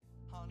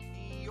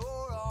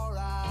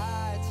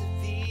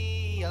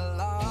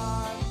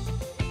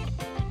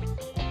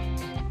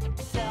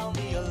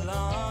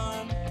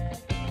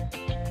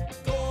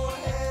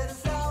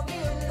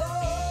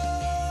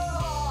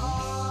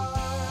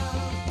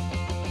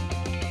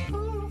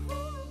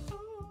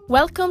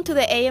Welcome to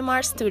the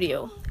AMR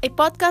Studio, a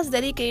podcast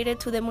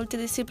dedicated to the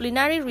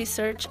multidisciplinary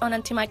research on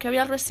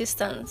antimicrobial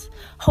resistance,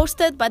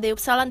 hosted by the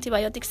Uppsala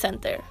Antibiotic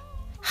Center.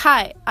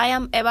 Hi, I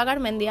am Eva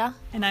Garmendia.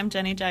 And I'm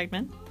Jenny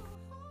Jagman.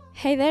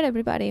 Hey there,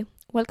 everybody.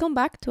 Welcome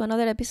back to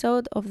another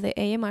episode of the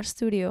AMR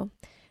Studio.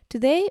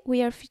 Today,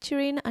 we are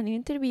featuring an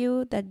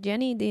interview that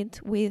Jenny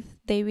did with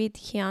David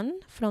Hyun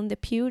from the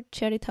Pew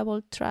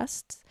Charitable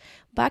Trusts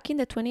back in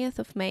the 20th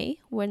of May,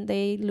 when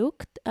they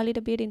looked a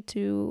little bit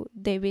into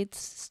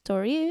David's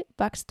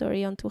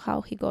backstory onto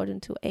how he got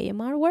into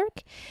AMR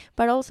work,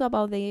 but also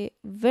about the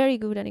very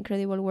good and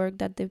incredible work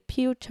that the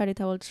Pew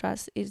Charitable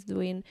Trust is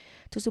doing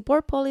to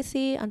support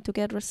policy and to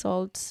get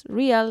results,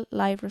 real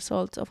life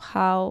results of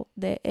how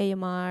the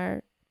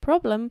AMR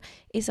problem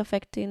is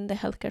affecting the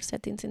healthcare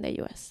settings in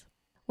the US.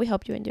 We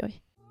hope you enjoy.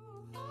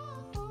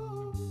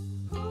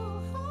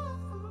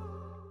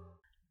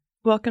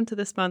 Welcome to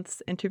this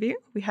month's interview.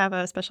 We have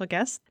a special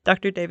guest,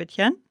 Dr. David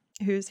Hyun,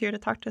 who's here to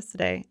talk to us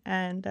today.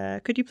 And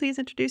could you please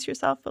introduce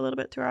yourself a little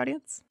bit to our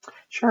audience?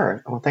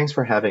 Sure. Well, thanks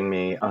for having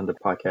me on the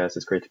podcast.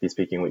 It's great to be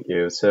speaking with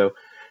you. So,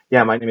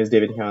 my name is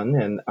David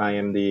Hyun, and I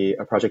am the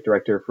project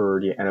director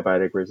for the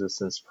Antibiotic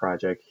Resistance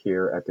Project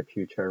here at the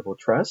Pew Charitable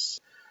Trusts.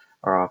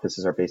 Our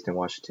offices are based in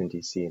Washington,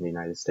 D.C. in the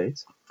United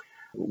States.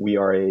 We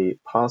are a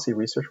policy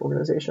research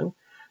organization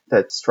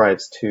that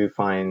strives to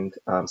find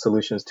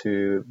solutions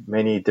to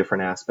many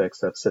different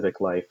aspects of civic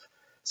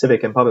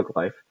and public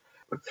life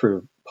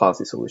through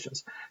policy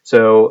solutions.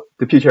 So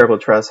the Pew Charitable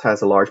Trust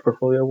has a large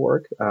portfolio of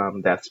work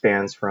that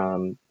spans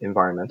from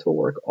environmental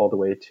work all the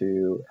way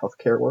to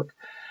healthcare work.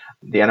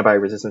 The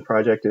Antibiotic Resistance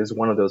Project is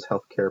one of those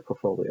healthcare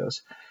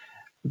portfolios.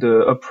 The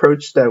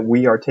approach that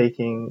we are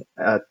taking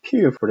at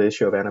Pew for the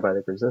issue of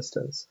antibiotic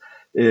resistance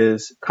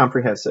is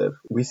comprehensive.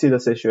 We see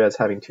this issue as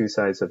having two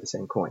sides of the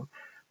same coin.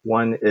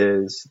 One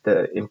is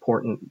the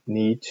important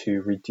need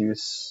to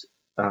reduce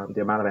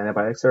the amount of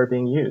antibiotics that are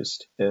being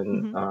used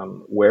in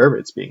wherever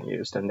it's being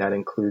used, and that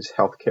includes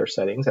healthcare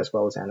settings as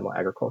well as animal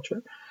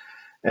agriculture.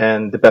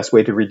 And the best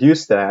way to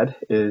reduce that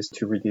is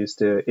to reduce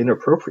the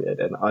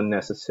inappropriate and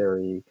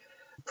unnecessary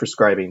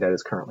prescribing that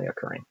is currently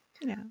occurring.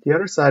 Yeah. The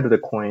other side of the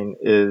coin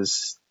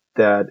is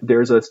that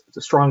there's a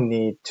strong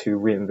need to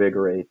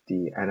reinvigorate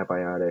the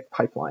antibiotic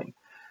pipeline.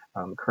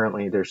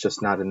 Currently, there's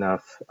just not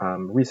enough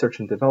research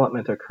and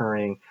development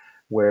occurring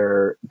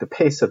where the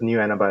pace of new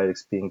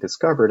antibiotics being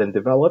discovered and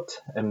developed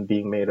and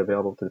being made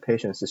available to the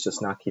patients is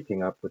just not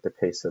keeping up with the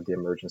pace of the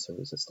emergence of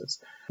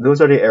resistance.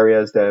 Those are the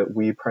areas that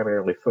we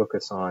primarily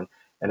focus on.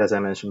 And as I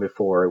mentioned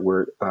before,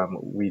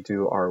 we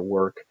do our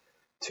work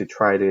to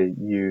try to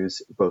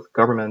use both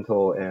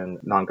governmental and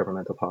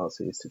non-governmental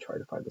policies to try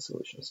to find the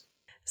solutions.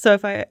 So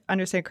if I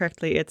understand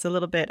correctly, it's a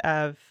little bit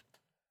of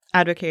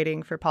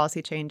advocating for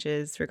policy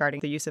changes regarding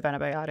the use of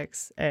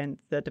antibiotics and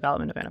the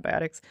development of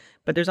antibiotics.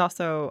 But there's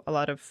also a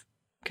lot of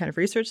kind of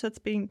research that's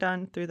being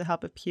done through the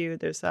help of Pew.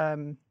 There's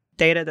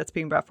data that's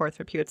being brought forth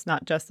for Pew. It's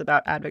not just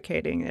about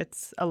advocating.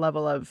 It's a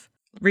level of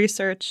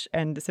research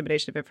and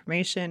dissemination of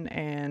information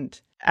and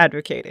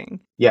advocating.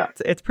 Yeah.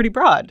 It's pretty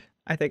broad,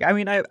 I think. I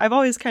mean, I've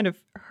always kind of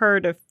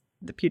heard of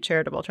the Pew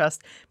Charitable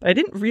Trust, but I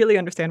didn't really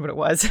understand what it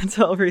was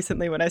until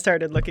recently when I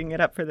started looking it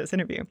up for this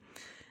interview.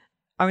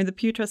 I mean, the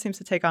Pew Trust seems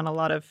to take on a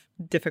lot of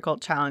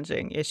difficult,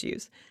 challenging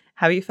issues.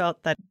 Have you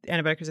felt that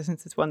antibiotic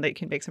resistance is one that you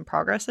can make some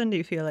progress in? Do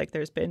you feel like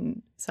there's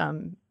been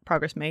some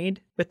progress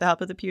made with the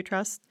help of the Pew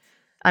Trust?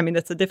 I mean,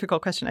 that's a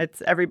difficult question.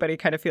 Everybody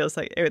kind of feels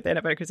like with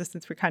antibiotic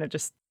resistance, we're kind of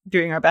just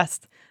doing our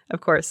best,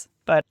 of course.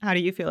 But how do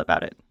you feel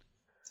about it?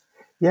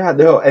 Yeah,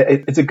 no,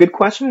 it's a good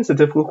question. It's a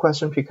difficult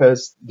question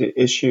because the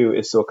issue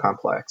is so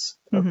complex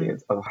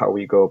of how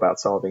we go about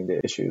solving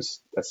the issues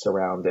that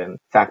surround and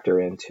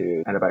factor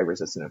into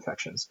antibiotic-resistant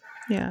infections.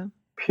 Yeah.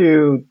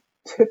 Pew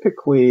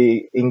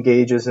typically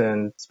engages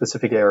in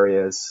specific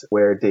areas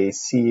where they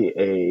see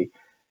a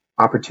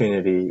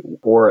opportunity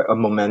or a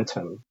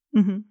momentum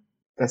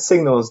that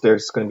signals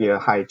there's going to be a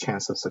high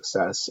chance of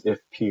success if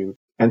Pew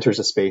enters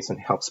a space and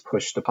helps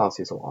push the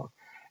policies along.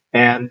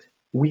 And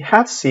we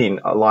have seen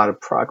a lot of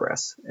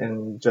progress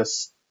in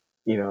just,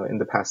 in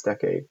the past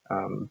decade.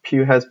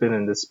 Pew has been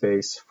in this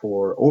space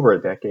for over a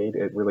decade.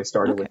 It really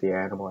started with the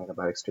animal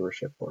antibiotic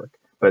stewardship work,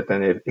 but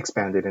then it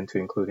expanded into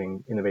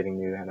including innovating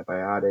new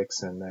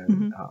antibiotics and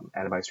then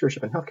antibiotic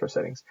stewardship in healthcare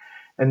settings.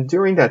 And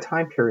during that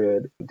time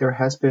period, there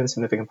has been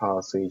significant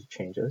policy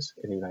changes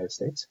in the United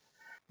States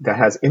that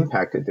has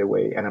impacted the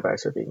way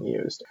antibiotics are being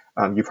used.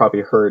 You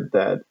probably heard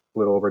that a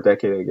little over a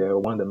decade ago,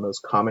 one of the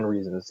most common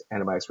reasons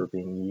antibiotics were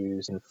being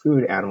used in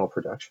food animal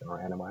production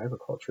or animal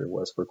agriculture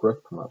was for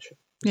growth promotion.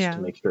 To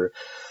make sure,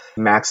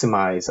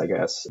 maximize, I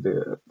guess,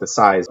 the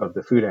size of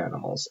the food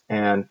animals.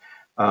 And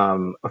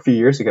a few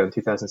years ago, in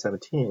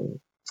 2017,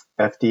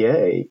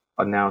 FDA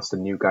announced a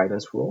new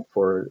guidance rule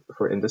for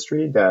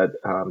industry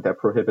that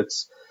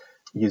prohibits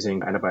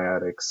using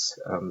antibiotics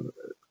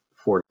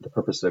for the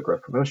purposes of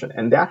growth promotion.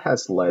 And that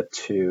has led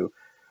to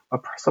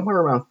somewhere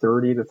around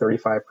 30 to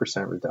 35%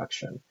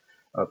 reduction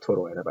of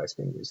total antibiotics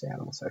being used in the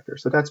animal sector.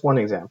 So that's one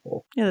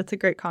example. Yeah, that's a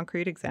great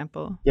concrete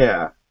example.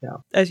 Yeah. Yeah.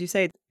 As you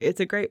say, it's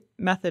a great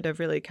method of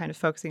really kind of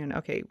focusing on,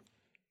 okay,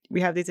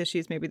 we have these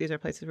issues. Maybe these are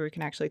places where we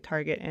can actually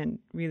target and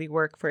really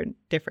work for a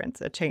difference,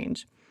 a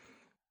change.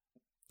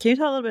 Can you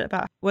tell a little bit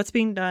about what's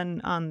being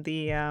done on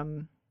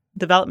the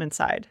development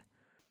side?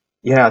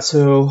 Yeah,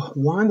 so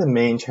one of the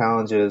main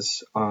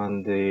challenges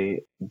on the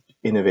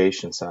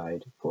innovation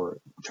side for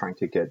trying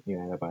to get new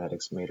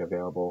antibiotics made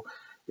available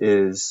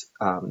is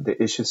the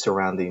issues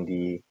surrounding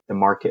the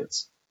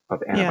markets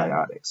of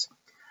antibiotics,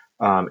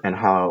 and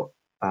how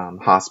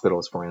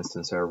hospitals, for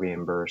instance, are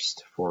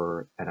reimbursed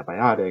for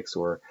antibiotics,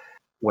 or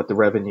what the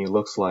revenue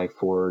looks like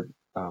for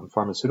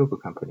pharmaceutical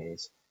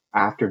companies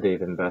after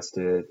they've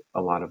invested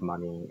a lot of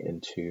money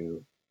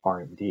into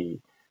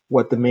R&D.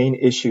 What the main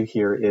issue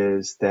here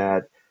is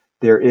that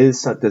there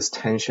is this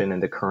tension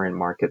in the current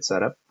market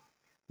setup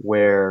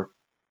where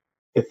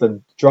if a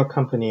drug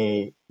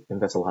company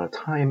invests a lot of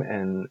time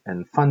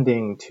and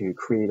funding to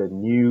create a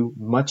new,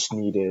 much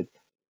needed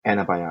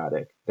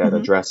antibiotic that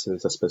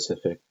addresses a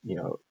specific,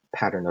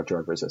 pattern of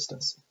drug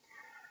resistance,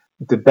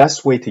 the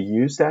best way to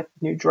use that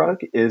new drug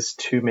is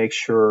to make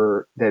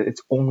sure that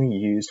it's only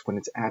used when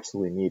it's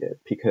absolutely needed,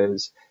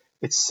 because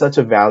it's such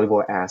a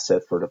valuable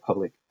asset for the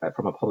public,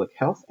 from a public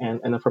health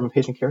and from a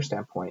patient care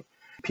standpoint.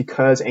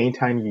 Because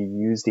anytime you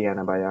use the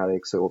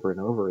antibiotics over and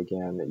over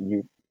again,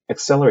 you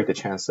accelerate the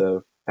chance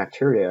of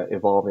bacteria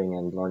evolving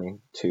and learning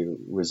to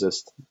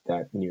resist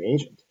that new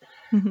agent.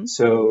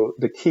 So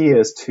the key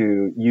is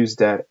to use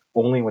that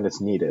only when it's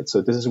needed.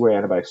 So this is where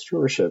antibiotic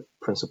stewardship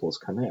principles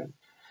come in.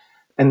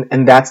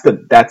 And that's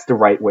the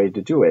right way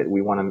to do it.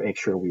 We want to make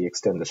sure we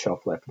extend the shelf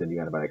life of the new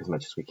antibiotic as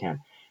much as we can.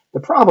 The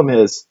problem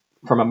is,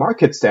 from a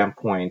market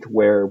standpoint,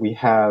 where we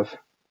have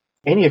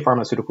any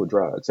pharmaceutical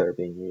drugs that are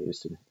being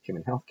used in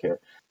human healthcare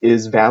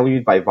is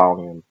valued by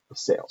volume of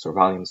sales or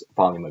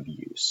volume of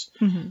use.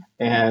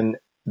 And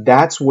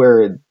that's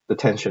where the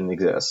tension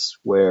exists,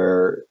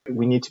 where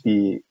we need to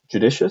be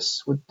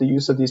judicious with the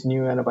use of these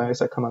new antibiotics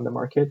that come on the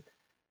market.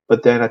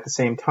 But then at the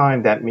same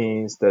time, that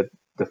means that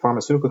the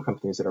pharmaceutical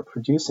companies that are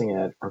producing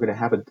it are going to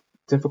have a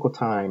difficult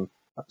time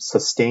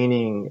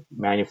sustaining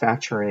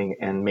manufacturing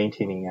and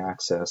maintaining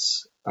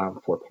access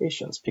for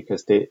patients,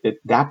 because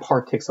that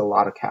part takes a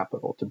lot of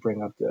capital to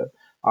bring up the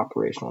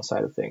operational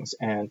side of things,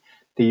 and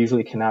they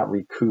usually cannot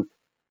recoup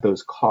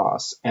those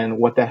costs. And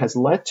what that has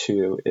led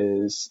to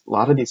is a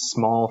lot of these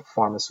small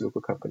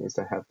pharmaceutical companies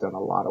that have done a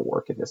lot of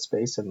work in this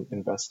space and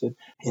invested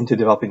into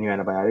developing new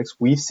antibiotics.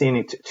 We've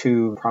seen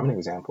two prominent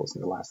examples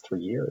in the last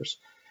 3 years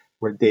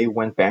where they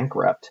went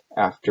bankrupt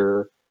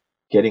after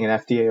getting an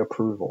FDA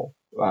approval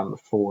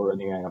for a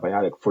new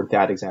antibiotic for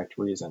that exact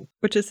reason.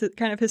 Which is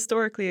kind of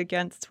historically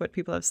against what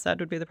people have said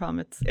would be the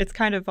problem. It's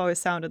kind of always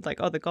sounded like,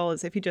 oh, the goal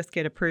is if you just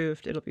get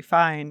approved, it'll be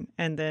fine.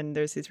 And then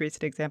there's these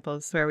recent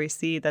examples where we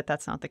see that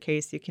that's not the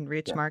case. You can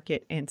reach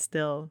market and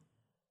still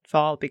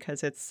fall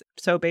because it's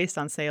so based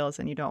on sales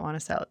and you don't want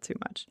to sell it too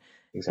much.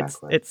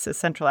 Exactly. It's a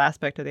central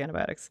aspect of the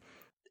antibiotics.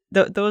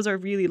 Those are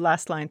really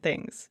last line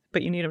things,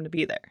 but you need them to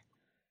be there.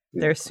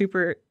 They're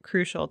super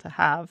crucial to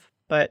have,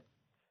 but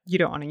you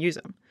don't want to use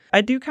them. I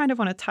do kind of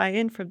want to tie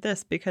in from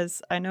this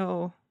because I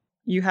know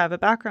you have a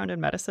background in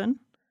medicine,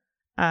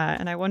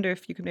 and I wonder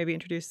if you could maybe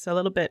introduce a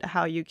little bit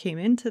how you came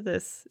into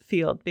this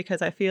field,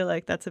 because I feel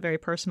like that's a very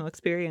personal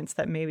experience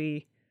that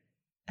maybe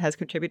has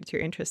contributed to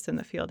your interest in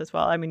the field as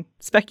well. I mean,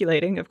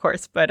 speculating, of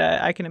course, but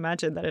I can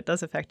imagine that it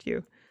does affect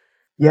you.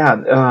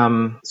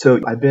 Yeah. So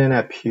I've been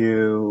at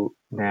Pew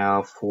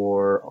now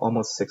for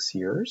almost 6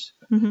 years.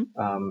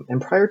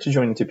 And prior to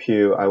joining to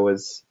Pew, I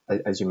was,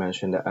 as you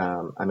mentioned,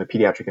 I'm a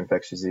pediatric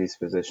infectious disease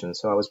physician.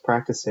 So I was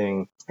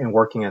practicing and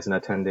working as an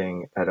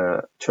attending at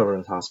a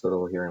children's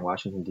hospital here in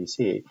Washington,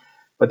 D.C.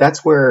 But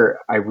that's where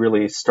I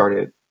really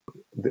started.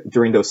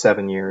 During those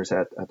 7 years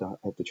at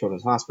the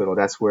children's hospital,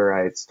 that's where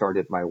I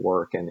started my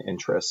work and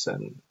interests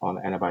on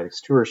antibiotic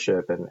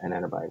stewardship and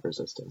antibiotic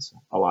resistance.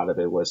 A lot of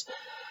it was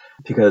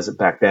because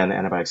back then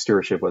antibiotic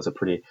stewardship was a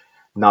pretty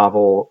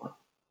novel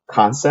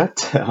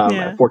concept.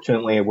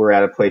 Fortunately, we're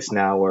at a place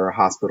now where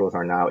hospitals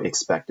are now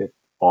expected,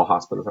 all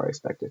hospitals are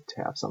expected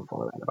to have some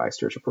form of antibiotic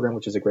stewardship program,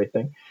 which is a great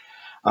thing.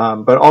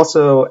 But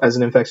also as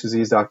an infectious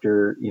disease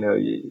doctor,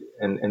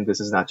 and this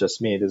is not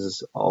just me, this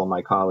is all of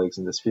my colleagues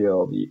in this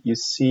field, you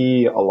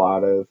see a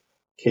lot of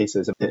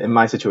cases, in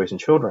my situation,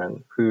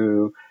 children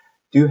who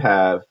do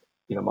have,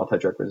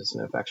 multi-drug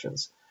resistant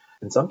infections.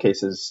 In some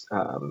cases,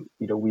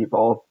 we've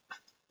all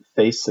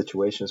faced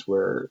situations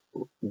where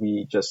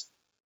we just,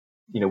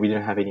 we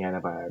didn't have any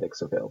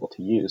antibiotics available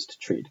to use to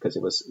treat, because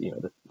it was,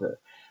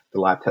 the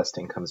lab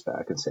testing comes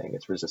back and saying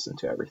it's resistant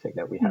to everything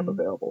that we have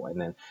available.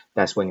 And then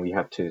that's when we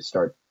have to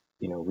start,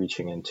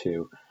 reaching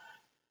into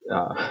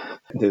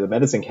the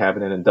medicine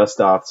cabinet and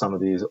dust off some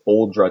of these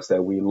old drugs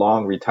that we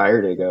long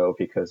retired ago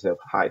because of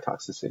high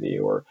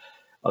toxicity or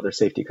other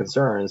safety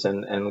concerns.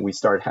 And we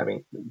start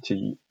having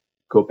to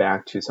go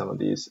back to some of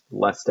these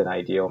less than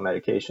ideal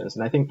medications.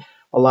 And I think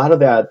a lot of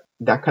that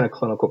kind of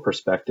clinical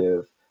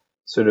perspective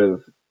sort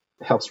of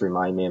helps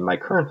remind me in my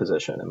current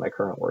position, in my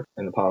current work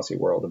in the policy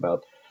world,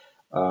 about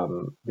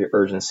the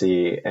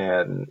urgency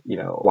and,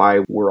 why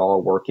we're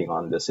all working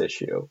on this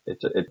issue.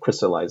 It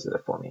crystallizes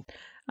it for me.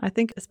 I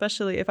think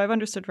especially if I've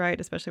understood right,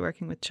 especially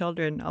working with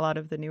children, a lot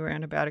of the newer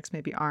antibiotics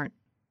maybe aren't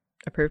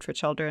approved for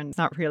children. It's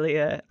not really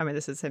this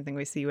is the same thing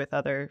we see with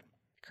other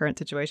current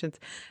situations.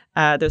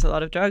 There's a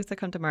lot of drugs that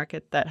come to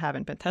market that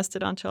haven't been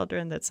tested on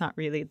children. That's not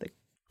really the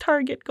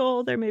target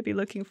goal they're maybe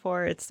looking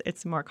for.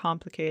 It's more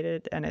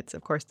complicated, and it's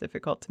of course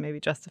difficult to maybe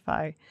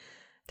justify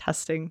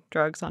testing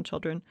drugs on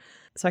children.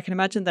 So I can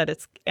imagine that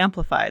it's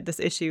amplified. This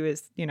issue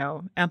is,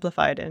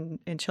 amplified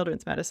in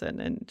children's medicine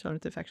and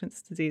children's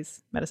infectious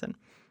disease medicine.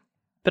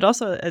 But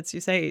also, as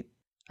you say,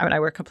 I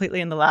work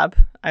completely in the lab.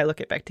 I look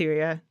at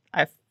bacteria.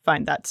 I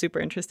find that super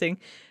interesting.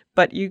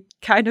 But you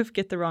kind of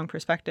get the wrong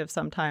perspective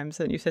sometimes,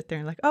 and you sit there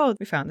and like, oh,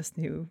 we found this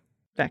new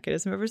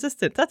mechanism of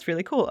resistance. That's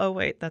really cool. Oh,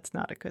 wait, that's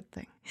not a good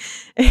thing.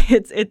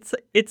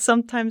 It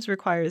sometimes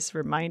requires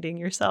reminding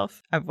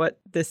yourself of what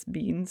this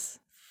means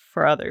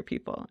for other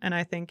people. And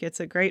I think it's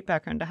a great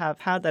background to have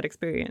had that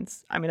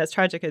experience. As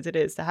tragic as it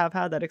is, to have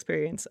had that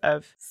experience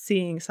of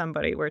seeing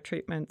somebody where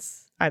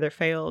treatments either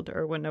failed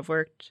or wouldn't have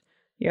worked.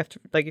 You have to,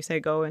 like you say,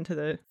 go into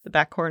the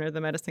back corner of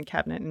the medicine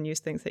cabinet and use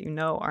things that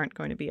aren't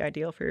going to be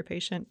ideal for your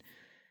patient.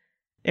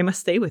 It must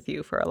stay with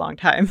you for a long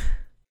time.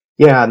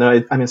 Yeah,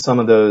 no, some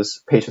of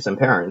those patients and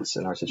parents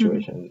in our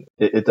situation,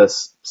 it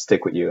does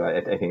stick with you. I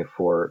think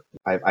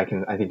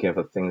I think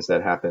of things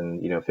that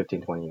happened,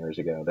 15, 20 years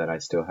ago that I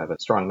still have a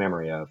strong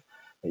memory of,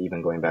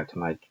 even going back to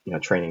my,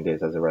 training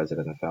days as a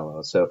resident and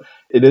fellow. So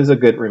it is a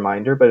good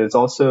reminder, but it's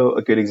also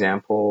a good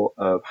example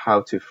of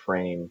how to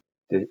frame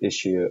the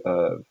issue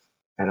of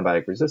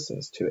antibiotic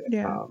resistance to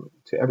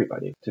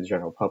everybody, to the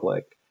general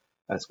public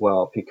as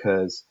well,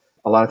 because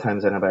a lot of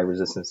times antibiotic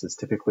resistance is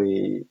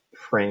typically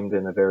framed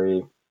in a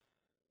very,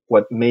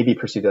 what may be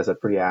perceived as a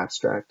pretty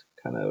abstract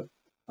kind of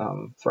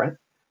threat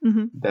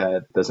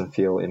that doesn't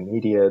feel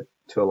immediate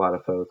to a lot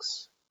of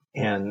folks.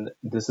 And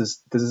this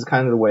is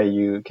kind of the way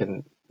you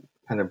can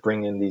kind of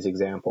bring in these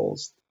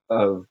examples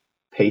of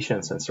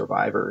patients and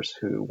survivors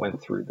who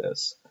went through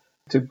this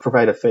to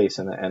provide a face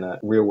and a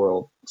real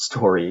world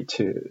story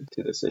to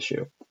this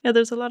issue. Yeah,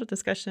 there's a lot of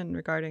discussion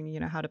regarding,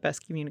 how to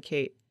best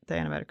communicate the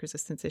antibiotic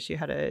resistance issue,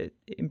 how to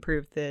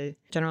improve the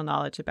general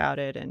knowledge about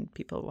it, and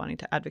people wanting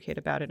to advocate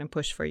about it and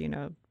push for,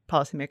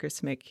 policymakers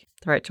to make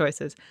the right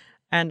choices.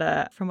 And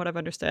from what I've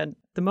understood,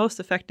 the most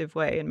effective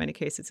way in many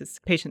cases is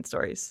patient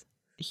stories,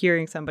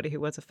 hearing somebody who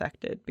was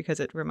affected, because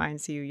it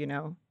reminds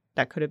you,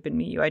 that could have been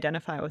me. You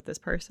identify with this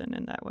person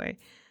in that way.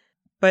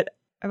 But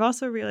I've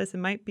also realized it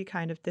might be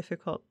kind of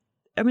difficult.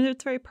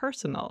 It's very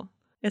personal.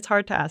 It's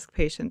hard to ask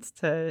patients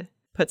to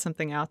put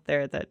something out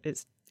there that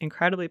is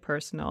incredibly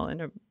personal,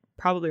 and it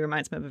probably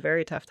reminds them of a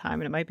very tough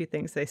time. And it might be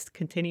things they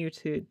continue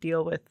to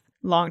deal with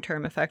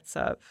long-term effects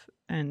of.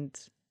 And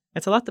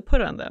it's a lot to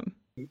put on them.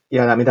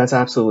 Yeah, that's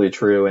absolutely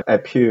true.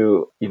 At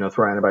Pew, through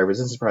our Antibiotic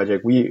Resistance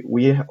Project,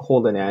 we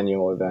hold an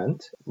annual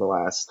event. The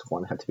last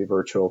one had to be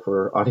virtual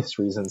for obvious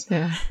reasons,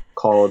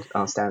 called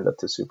Stand Up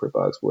to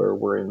Superbugs, where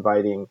we're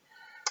inviting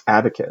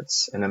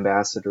advocates and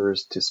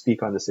ambassadors to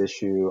speak on this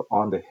issue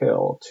on the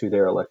Hill to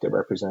their elected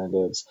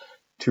representatives,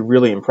 to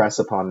really impress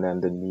upon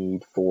them the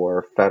need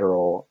for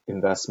federal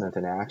investment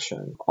and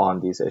action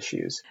on these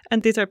issues.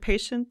 And these are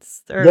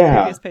patients or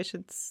previous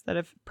patients that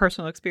have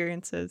personal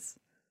experiences?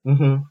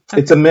 Mm-hmm.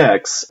 Okay. It's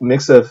a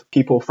mix of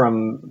people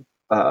from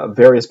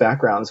various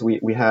backgrounds.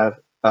 We have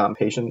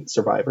patient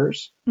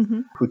survivors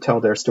who tell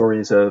their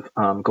stories of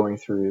going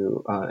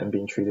through and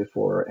being treated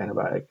for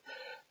antibiotic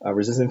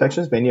resistant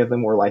infections. Many of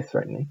them were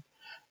life-threatening.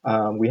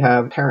 We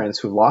have parents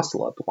who lost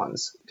loved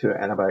ones to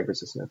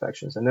antibiotic-resistant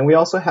infections. And then we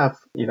also have,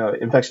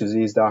 infectious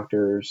disease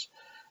doctors,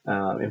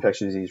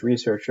 infectious disease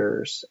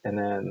researchers, and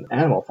then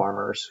animal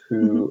farmers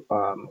who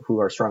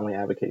are strongly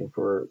advocating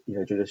for,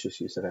 judicious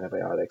use of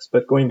antibiotics.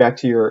 But going back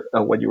to your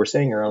what you were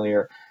saying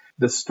earlier,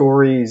 the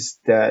stories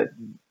that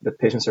the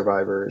patient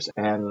survivors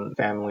and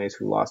families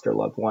who lost their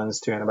loved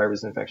ones to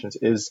antibiotic-resistant infections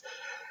is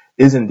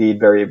indeed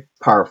very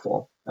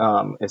powerful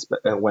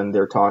when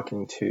they're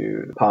talking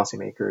to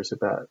policymakers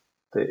about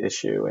the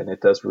issue, and it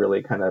does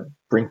really kind of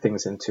bring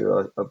things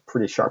into a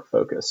pretty sharp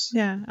focus.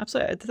 Yeah,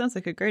 absolutely. It sounds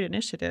like a great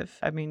initiative.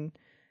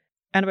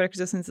 Antibiotic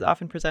resistance is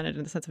often presented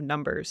in the sense of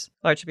numbers,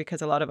 largely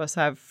because a lot of us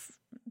have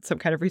some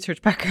kind of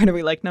research background and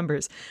we like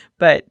numbers.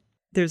 But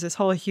there's this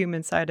whole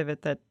human side of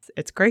it that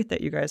it's great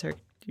that you guys are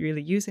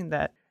really using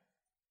that.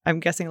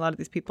 I'm guessing a lot of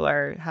these people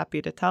are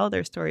happy to tell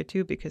their story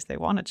too, because they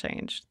want to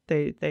change.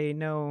 They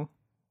know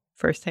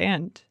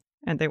firsthand,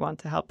 and they want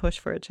to help push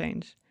for a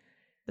change.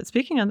 But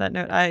speaking on that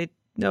note, I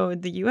know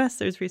in the U.S.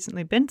 there's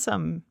recently been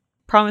some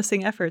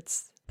promising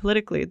efforts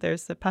politically.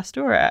 There's the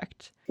Pasteur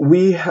Act.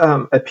 We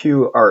at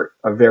Pew are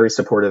very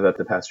supportive of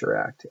the Pasteur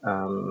Act.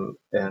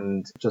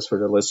 And just for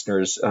the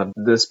listeners,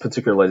 this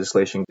particular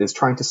legislation is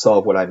trying to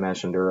solve what I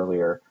mentioned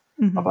earlier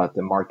about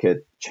the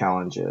market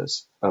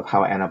challenges of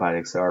how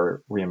antibiotics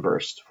are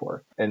reimbursed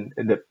for. And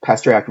the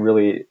Pasteur Act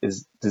really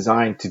is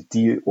designed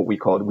to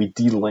we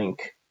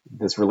de-link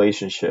this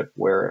relationship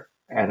where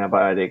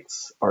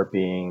antibiotics are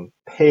being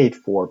paid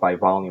for by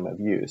volume of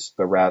use,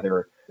 but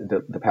rather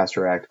the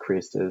Pasteur Act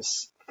creates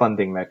this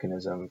funding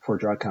mechanism for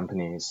drug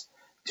companies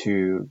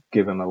to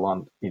give them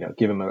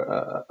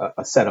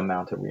a set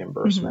amount of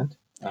reimbursement.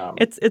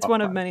 It's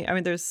one of many. I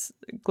mean, there's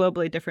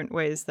globally different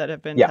ways that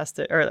have been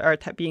tested or are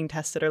being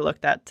tested or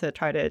looked at to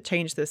try to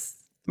change this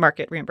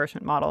market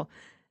reimbursement model.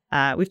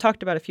 We've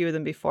talked about a few of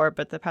them before,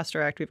 but the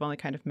Pasteur Act, we've only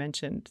kind of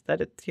mentioned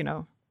that it's,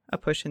 a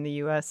push in the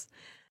U.S.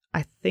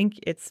 I think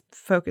it's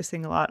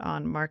focusing a lot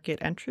on market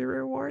entry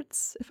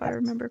rewards, if I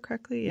remember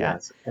correctly. Yeah.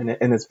 Yes, and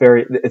it's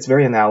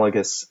very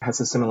analogous, has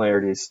some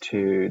similarities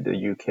to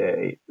the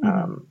UK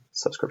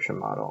subscription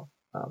model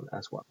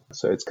as well.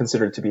 So it's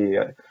considered to be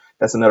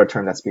that's another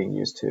term that's being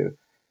used to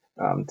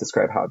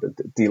describe how the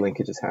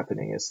delinkage is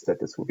happening, is that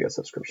this will be a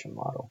subscription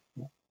model.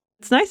 Yeah.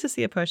 It's nice to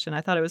see a push, and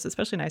I thought it was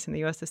especially nice in the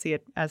U.S. to see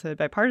it as a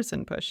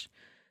bipartisan push.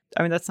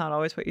 I mean, that's not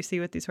always what you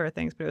see with these sort of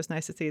things, but it was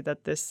nice to see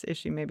that this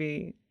issue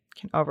maybe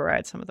can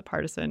override some of the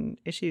partisan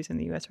issues in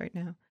the U.S. right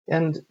now.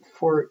 And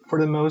for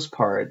the most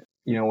part,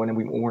 when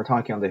we're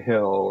talking on the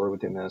Hill or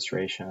with the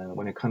administration,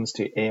 when it comes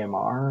to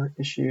AMR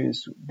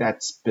issues,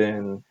 that's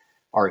been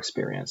our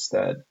experience,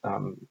 that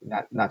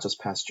not just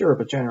Pasteur,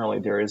 but generally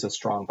there is a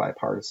strong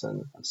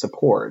bipartisan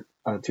support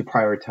to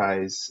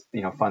prioritize,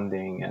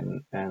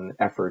 funding and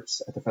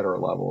efforts at the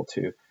federal level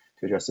to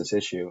address this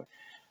issue.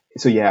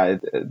 So yeah,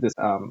 this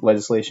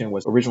legislation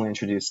was originally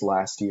introduced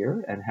last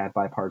year and had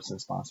bipartisan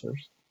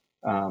sponsors.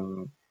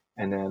 And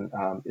then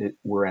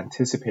we're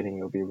anticipating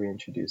it will be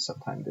reintroduced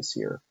sometime this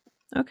year.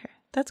 Okay,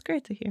 that's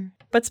great to hear.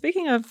 But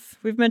speaking of,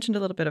 we've mentioned a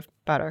little bit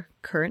about our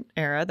current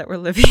era that we're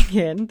living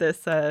in,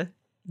 this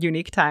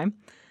unique time.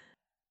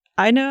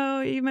 I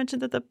know you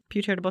mentioned that the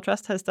Pew Charitable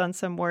Trust has done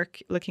some work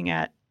looking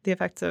at the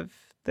effects of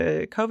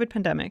the COVID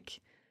pandemic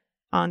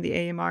on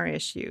the AMR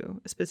issue,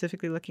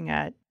 specifically looking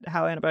at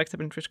how antibiotics have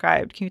been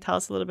prescribed. Can you tell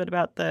us a little bit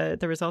about the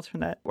results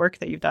from that work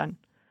that you've done?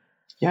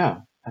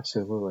 Yeah,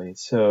 absolutely.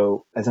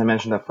 So as I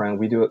mentioned up front,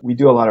 we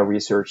do a lot of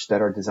research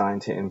that are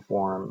designed to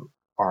inform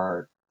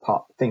our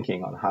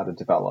thinking on how to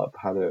develop,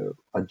 how to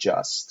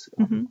adjust,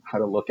 how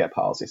to look at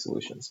policy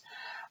solutions.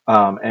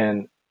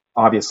 And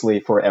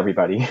obviously for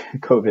everybody,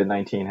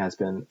 COVID-19 has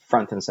been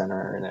front and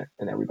center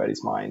in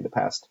everybody's mind the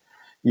past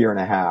year and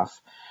a half.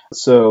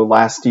 So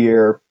last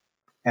year,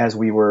 as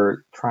we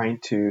were trying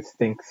to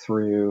think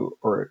through,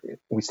 or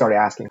we started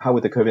asking, how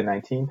would the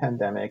COVID-19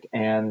 pandemic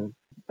and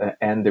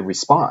the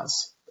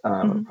response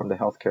from the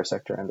healthcare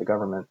sector and the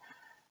government,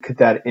 could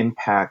that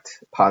impact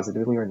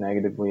positively or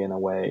negatively in a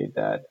way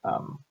that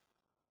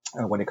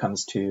when it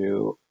comes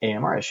to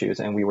AMR issues?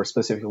 And we were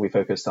specifically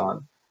focused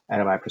on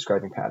antibiotic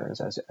prescribing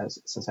patterns,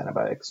 since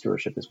antibiotic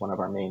stewardship is one of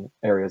our main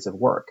areas of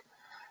work.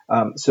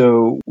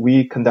 So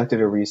we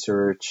conducted a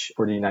research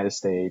for the United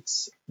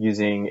States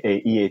using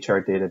a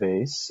EHR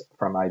database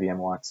from IBM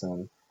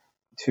Watson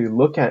to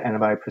look at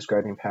antibiotic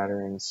prescribing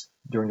patterns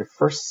during the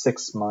first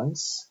 6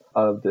 months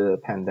of the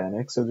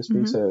pandemic, so to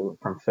speak, so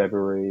from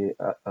February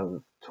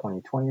of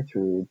 2020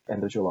 through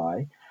end of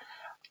July,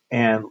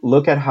 and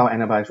look at how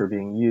antibiotics were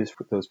being used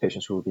for those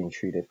patients who were being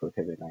treated for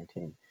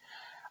COVID-19.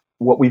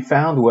 What we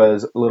found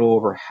was a little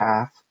over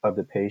half of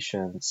the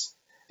patients,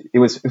 it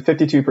was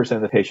 52%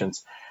 of the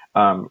patients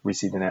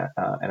received an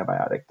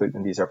antibiotic,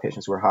 and these are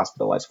patients who were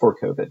hospitalized for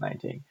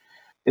COVID-19.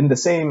 In the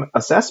same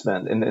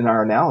assessment, in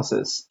our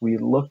analysis, we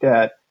looked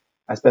at,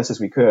 as best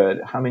as we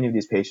could, how many of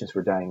these patients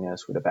were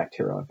diagnosed with a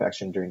bacterial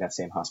infection during that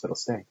same hospital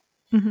stay.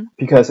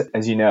 Because,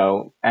 as you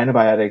know,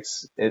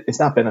 antibiotics, it's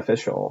not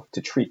beneficial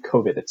to treat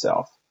COVID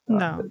itself,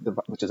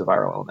 which is a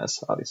viral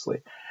illness,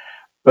 obviously.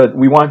 But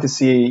we wanted to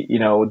see,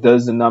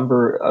 does the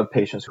number of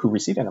patients who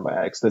receive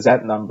antibiotics, does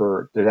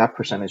that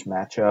percentage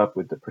match up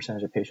with the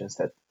percentage of patients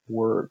that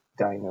were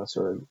diagnosed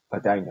or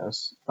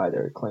diagnosed by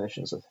their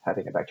clinicians of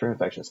having a bacterial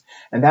infections?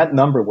 And that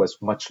number was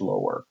much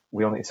lower.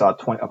 We only saw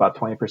about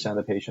 20% of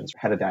the patients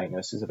had a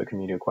diagnosis of a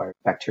community-acquired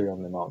bacterial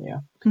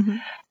pneumonia.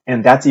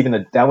 And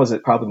that was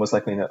probably most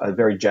likely a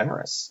very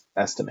generous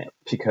estimate,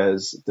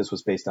 because this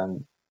was based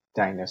on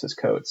diagnosis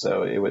code.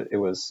 So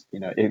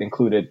it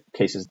included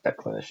cases that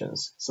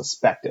clinicians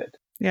suspected.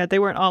 Yeah, they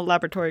weren't all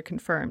laboratory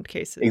confirmed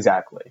cases.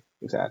 Exactly.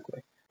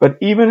 But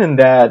even in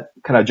that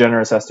kind of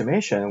generous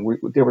estimation,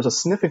 there was a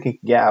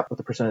significant gap with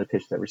the percentage of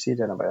patients that received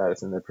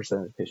antibiotics and the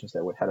percentage of patients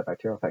that had a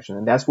bacterial infection.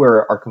 And that's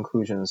where our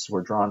conclusions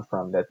were drawn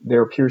from, that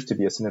there appears to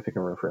be a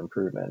significant room for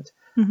improvement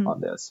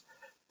on this.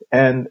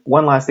 And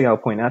one last thing I'll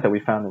point out that we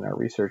found in our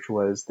research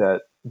was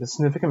that the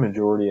significant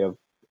majority of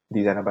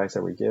these antibiotics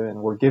that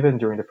were given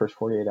during the first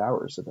 48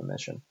 hours of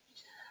admission.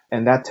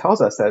 And that tells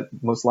us that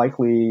most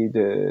likely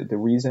the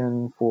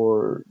reason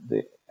for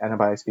the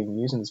antibiotics being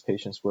used in these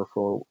patients were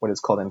for what is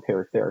called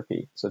empiric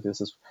therapy. So this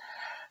is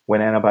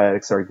when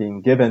antibiotics are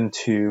being given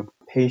to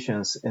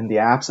patients in the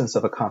absence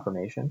of a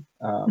confirmation,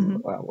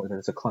 whether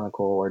it's a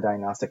clinical or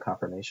diagnostic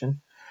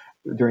confirmation.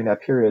 During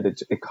that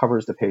period, it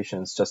covers the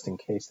patients just in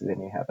case that they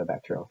may have a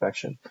bacterial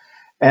infection.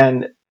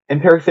 And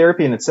empiric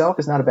therapy in itself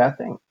is not a bad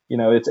thing.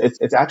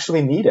 It's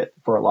actually needed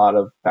for a lot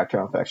of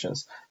bacterial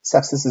infections.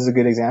 Sepsis is a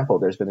good example.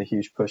 There's been a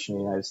huge push in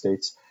the United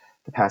States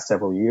the past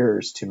several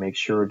years to make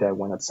sure that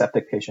when a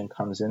septic patient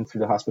comes in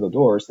through the hospital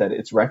doors, that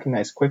it's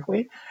recognized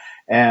quickly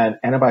and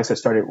antibiotics are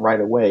started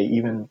right away,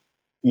 even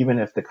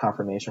if the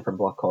confirmation from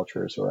blood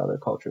cultures or other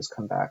cultures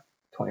come back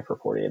 24,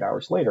 48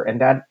 hours later.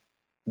 And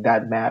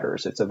that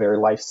matters. It's a very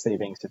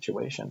life-saving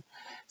situation.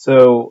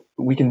 So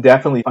we can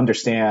definitely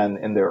understand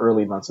in the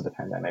early months of the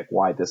pandemic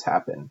why this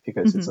happened,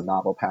 because it's a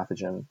novel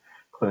pathogen.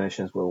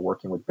 Clinicians were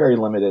working with very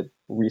limited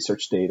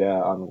research data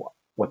on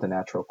what the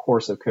natural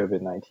course of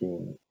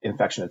COVID-19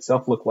 infection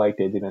itself looked like.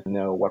 They didn't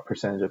know what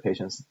percentage of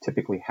patients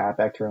typically have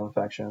bacterial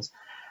infections.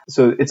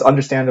 So it's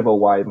understandable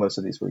why most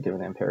of these were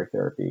given empiric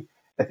therapy.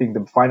 I think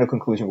the final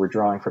conclusion we're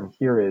drawing from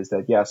here is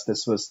that, yes,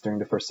 this was during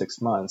the first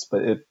 6 months,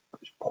 but it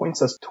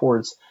points us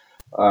towards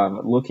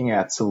looking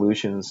at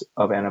solutions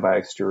of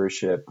antibiotic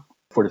stewardship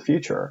for the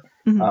future.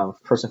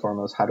 First and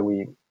foremost, how do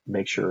we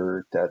make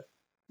sure that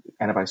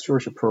antibiotic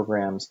stewardship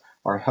programs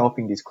are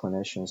helping these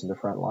clinicians in the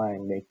front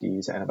line make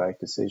these antibiotic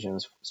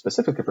decisions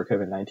specifically for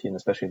COVID-19,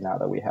 especially now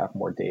that we have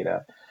more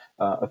data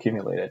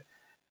accumulated.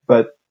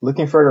 But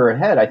looking further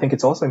ahead, I think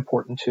it's also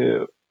important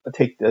to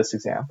take this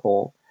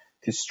example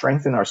to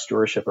strengthen our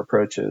stewardship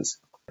approaches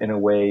in a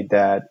way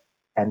that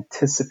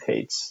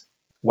anticipates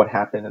what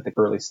happened at the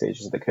early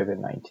stages of the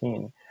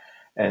COVID-19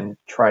 and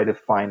try to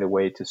find a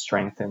way to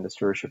strengthen the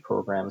stewardship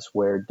programs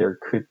where there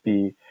could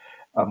be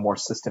a more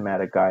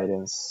systematic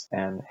guidance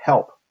and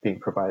help being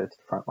provided to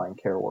frontline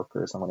care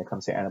workers. And when it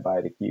comes to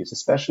antibiotic use,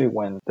 especially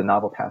when the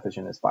novel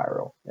pathogen is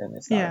viral and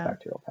it's not a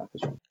bacterial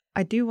pathogen.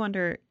 I do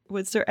wonder,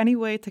 was there any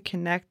way to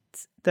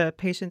connect the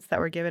patients that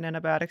were given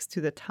antibiotics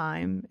to the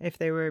time, if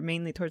they were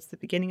mainly towards the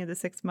beginning of the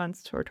 6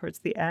 months or towards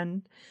the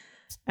end?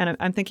 And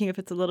I'm thinking if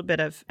it's a little bit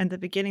of, in the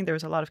beginning, there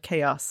was a lot of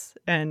chaos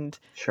and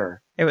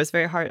it was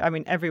very hard. I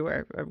mean,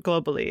 everywhere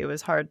globally, it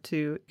was hard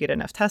to get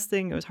enough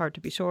testing. It was hard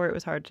to be sure. It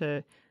was hard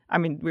to, I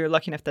mean, we were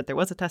lucky enough that there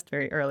was a test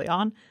very early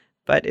on,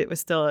 but it was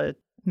still a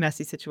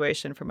messy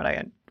situation from what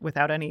I,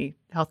 without any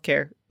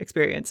healthcare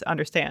experience,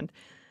 understand.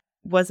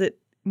 Was it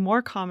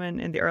more common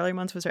in the early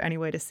months? Was there any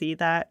way to see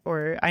that?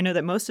 Or I know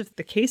that most of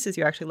the cases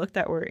you actually looked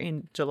at were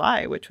in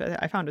July, which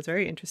I found was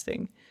very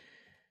interesting.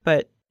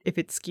 But if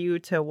it's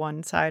skewed to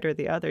one side or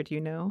the other, do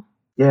you know?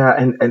 Yeah,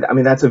 and I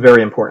mean, that's a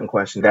very important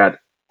question that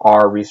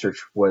our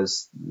research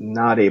was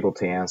not able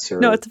to answer.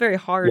 No, it's a very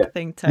hard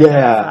thing to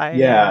identify.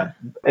 Yeah.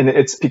 And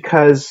it's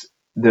because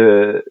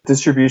the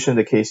distribution of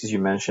the cases you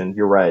mentioned,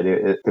 you're right.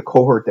 The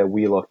cohort that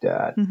we looked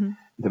at,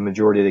 the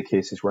majority of the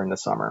cases were in the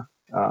summer,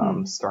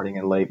 starting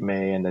in late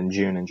May, and then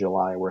June and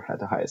July had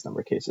the highest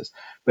number of cases.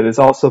 But it's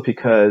also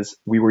because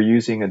we were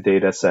using a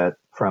data set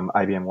from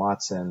IBM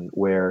Watson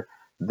where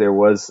there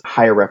was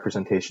higher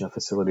representation of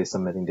facilities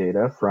submitting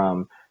data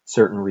from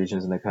certain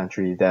regions in the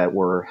country that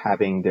were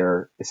having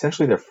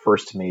essentially their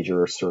first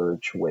major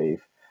surge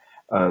wave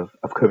of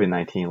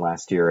COVID-19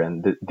 last year.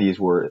 And these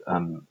were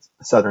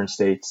southern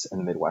states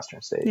and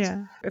Midwestern states.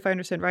 Yeah. If I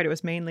understand right, it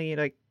was mainly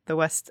like the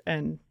West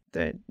and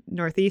the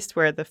Northeast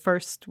where the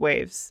first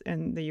waves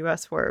in the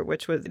U.S. were,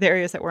 which was the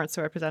areas that weren't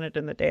so represented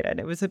in the data. And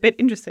it was a bit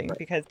interesting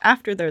because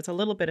after there's a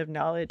little bit of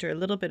knowledge or a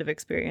little bit of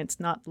experience,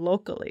 not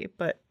locally,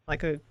 but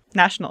like a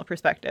national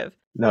perspective.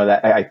 No,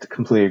 that I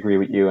completely agree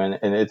with you. And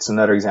it's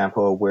another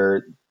example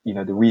where,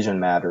 the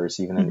region matters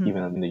even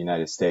in the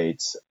United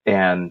States.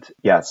 And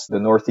yes, the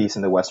Northeast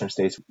and the Western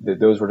states,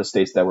 those were the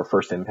states that were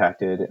first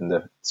impacted in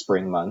the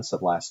spring months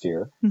of last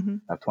year,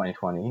 of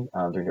 2020,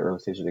 during the early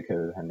stage of the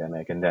COVID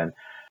pandemic. And then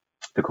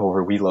the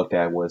cohort we looked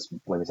at was,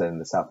 like I said, in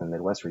the South and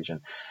Midwest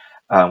region,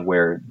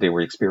 where they were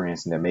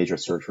experiencing their major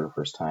surge for the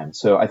first time.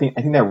 So I think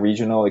that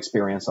regional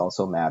experience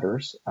also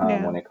matters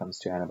when it comes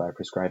to antibiotic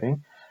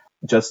prescribing.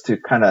 Just to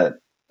kind of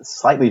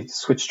slightly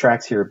switch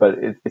tracks here, but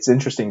it's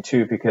interesting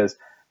too, because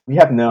we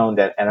have known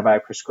that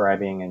antibiotic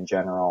prescribing in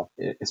general,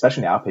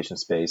 especially in the outpatient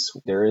space,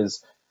 there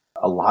is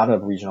a lot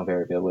of regional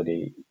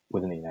variability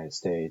within the United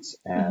States.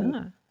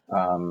 And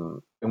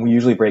we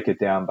usually break it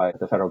down by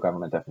the federal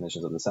government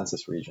definitions of the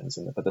census regions.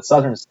 But the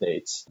southern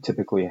states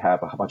typically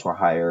have a much more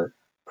higher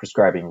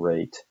prescribing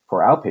rate for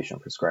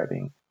outpatient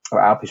prescribing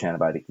or outpatient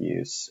antibiotic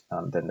use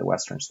than the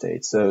western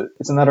states. So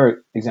it's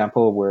another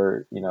example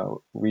where,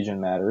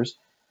 region matters.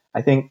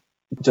 I think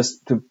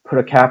just to put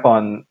a cap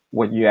on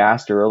what you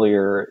asked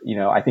earlier,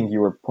 I think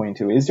you were pointing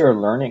to, is there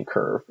a learning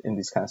curve in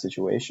these kind of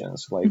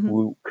situations? Like,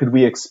 could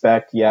we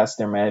expect, yes,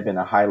 there may have been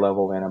a high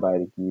level of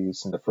antibiotic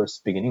use in the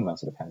first beginning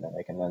months of the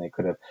pandemic, and then it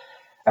could have,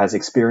 as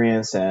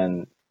experience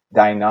and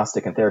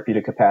diagnostic and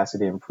therapeutic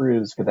capacity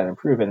improves, could that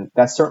improve? And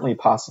that's certainly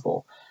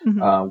possible,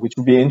 which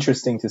would be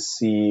interesting to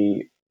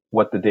see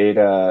what the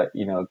data,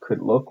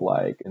 could look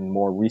like in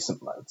more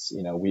recent months.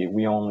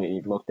 We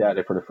only looked at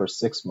it for the first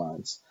 6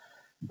 months.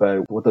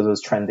 But what does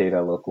those trend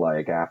data look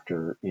like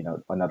after,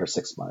 another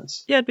 6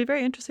 months? Yeah, it'd be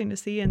very interesting to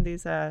see in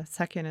these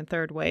second and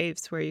third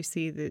waves where you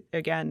see, the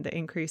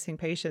increasing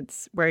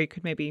patients where you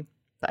could maybe,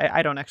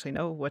 I don't actually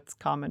know what's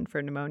common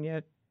for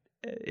pneumonia,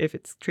 if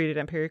it's treated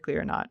empirically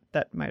or not.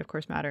 That might, of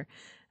course, matter.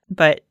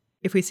 But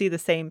if we see the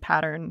same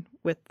pattern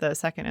with the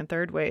second and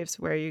third waves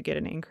where you get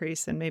an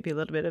increase in maybe a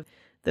little bit of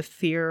the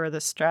fear or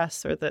the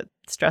stress on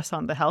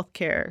the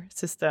healthcare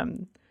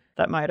system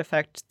that might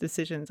affect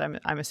decisions, I'm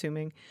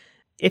assuming,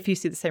 if you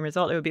see the same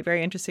result, it would be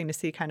very interesting to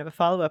see kind of a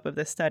follow-up of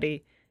this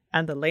study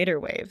and the later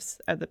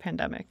waves of the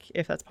pandemic,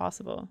 if that's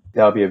possible.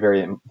 That would be a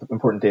very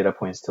important data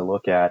points to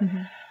look at.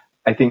 Mm-hmm.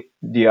 I think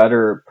the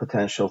other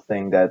potential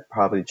thing that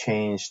probably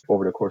changed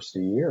over the course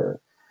of the year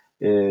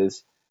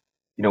is,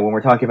 when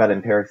we're talking about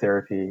empiric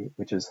therapy,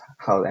 which is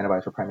how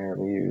antibiotics are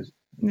primarily used,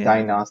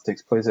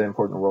 diagnostics plays an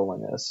important role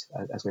in this,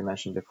 as we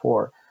mentioned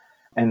before.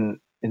 And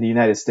in the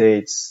United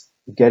States,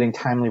 getting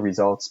timely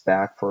results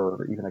back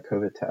for even a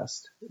COVID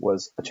test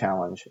was a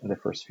challenge in the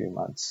first few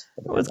months.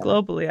 It was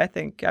globally, I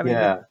think. I mean,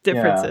 the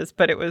differences,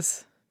 but it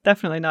was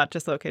definitely not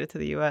just located to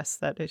the U.S.,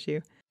 that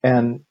issue.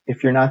 And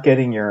if you're not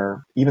getting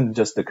even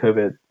just the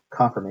COVID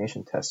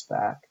confirmation test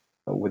back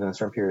within a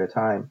certain period of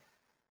time,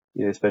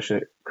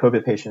 especially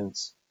COVID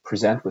patients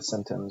present with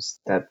symptoms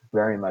that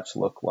very much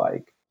look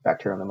like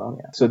bacterial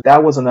pneumonia. So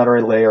that was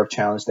another layer of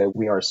challenge that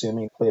we are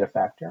assuming played a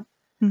factor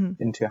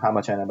into how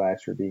much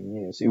antibiotics were being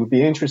used. It would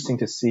be interesting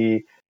to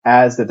see,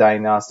 as the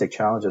diagnostic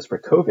challenges for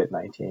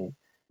COVID-19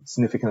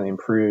 significantly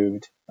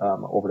improved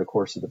over the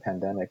course of the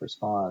pandemic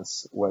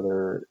response,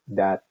 whether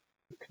that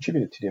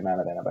contributed to the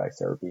amount of antibiotics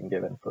that were being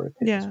given for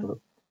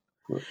patients.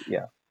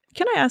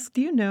 Can I ask,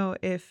 do you know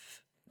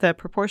if the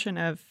proportion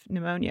of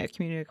pneumonia,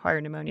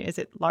 community-acquired pneumonia, is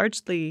it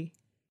largely,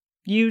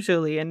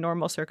 usually in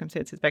normal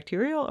circumstances,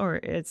 bacterial,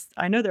 or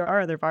I know there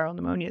are other viral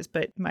pneumonias,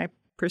 but my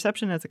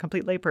perception as a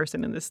complete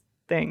layperson in this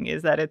thing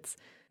is that it's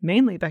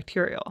mainly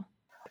bacterial.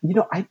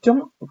 I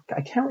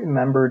can't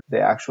remember the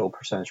actual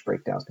percentage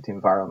breakdowns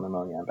between viral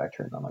pneumonia and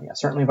bacterial pneumonia.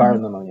 Certainly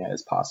viral pneumonia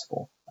is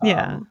possible.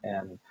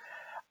 And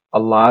a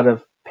lot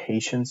of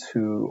patients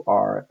who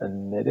are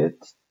admitted,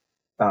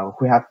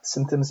 who have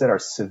symptoms that are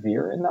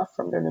severe enough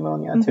from their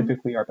pneumonia,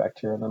 typically are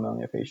bacterial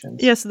pneumonia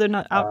patients. Yeah, so they're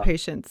not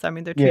outpatients. I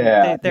mean, they're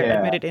treated, they're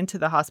admitted into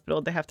the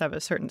hospital. They have to have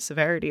a certain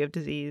severity of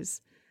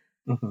disease.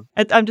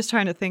 I'm just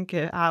trying to think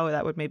how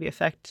that would maybe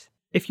affect,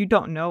 if you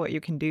don't know what you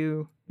can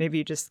do, maybe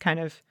you just kind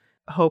of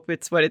hope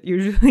it's what it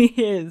usually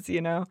is,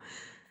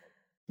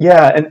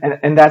 Yeah,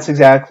 and that's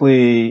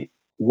exactly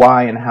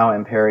why and how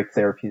empiric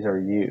therapies are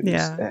used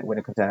when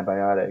it comes to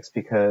antibiotics,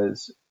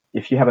 because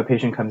if you have a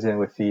patient comes in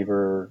with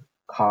fever,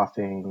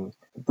 coughing,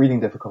 breathing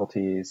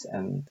difficulties,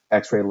 and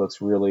x-ray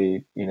looks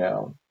really,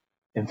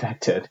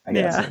 infected, I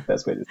guess is the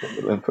best way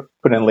to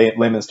put it in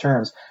layman's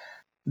terms,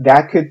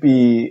 that could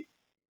be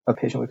a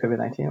patient with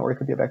COVID-19, or it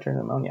could be a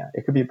bacterial pneumonia.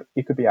 It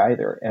could be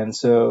either. And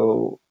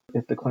so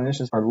if the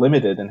clinicians are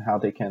limited in how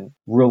they can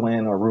rule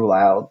in or rule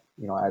out,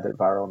 either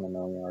viral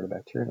pneumonia or the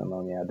bacterial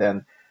pneumonia,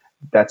 then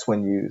that's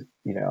when you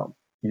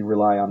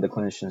rely on the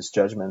clinician's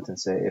judgment and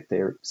say, if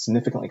they're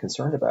significantly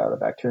concerned about a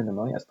bacterial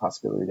pneumonia as a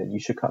possibility, then you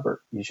should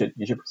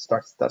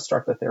start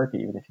the therapy,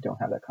 even if you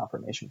don't have that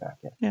confirmation back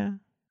yet. Yeah.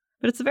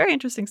 But it's a very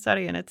interesting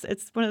study, and it's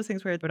one of those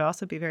things where it would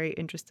also be very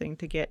interesting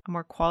to get a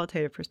more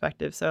qualitative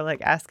perspective. So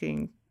like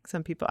asking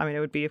some people, I mean,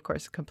 it would be, of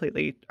course,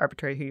 completely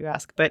arbitrary who you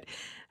ask, but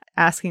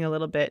asking a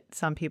little bit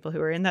some people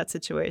who are in that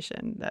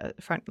situation, the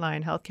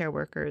frontline healthcare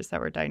workers that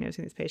were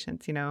diagnosing these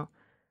patients,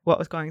 what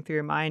was going through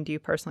your mind? Do you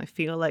personally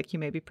feel like you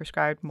maybe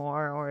prescribed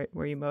more, or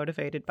were you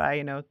motivated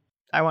by,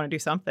 I want to do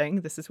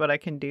something. This is what I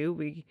can do.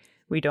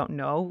 We don't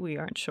know. We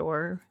aren't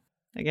sure.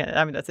 Again,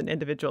 I mean, that's an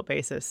individual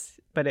basis,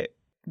 but it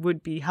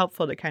would be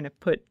helpful to kind of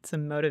put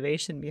some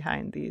motivation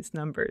behind these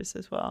numbers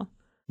as well.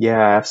 Yeah,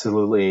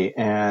 absolutely.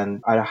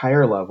 And at a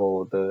higher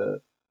level,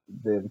 the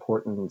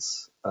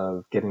importance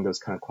of getting those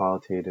kind of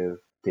qualitative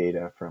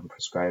data from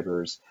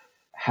prescribers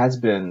has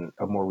been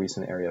a more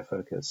recent area of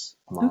focus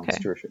among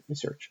stewardship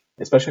research,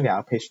 especially on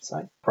the outpatient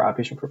side for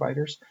outpatient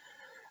providers.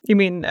 You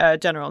mean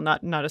general,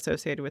 not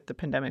associated with the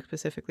pandemic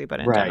specifically,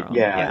 but in general?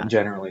 Yeah,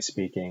 generally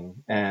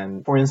speaking.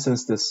 And for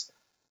instance, this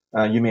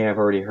you may have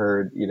already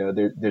heard,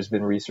 there's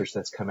been research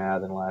that's come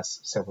out in the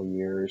last several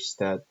years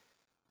that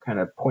kind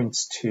of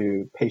points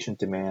to patient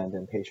demand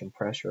and patient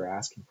pressure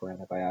asking for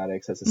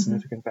antibiotics as a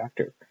significant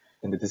factor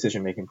in the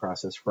decision-making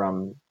process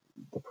from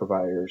the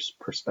provider's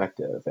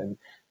perspective. And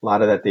a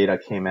lot of that data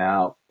came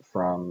out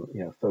from,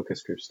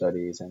 focus group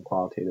studies and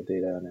qualitative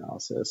data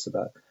analysis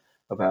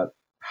about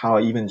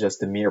how even just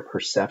the mere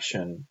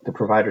perception, the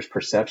provider's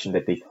perception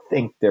that they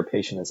think their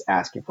patient is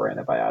asking for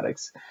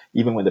antibiotics,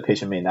 even when the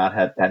patient may not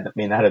have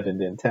been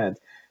the intent,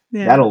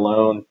 that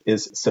alone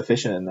is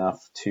sufficient enough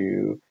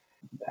to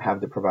have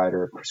the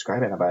provider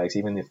prescribe antibiotics,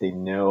 even if they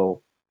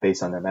know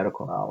based on their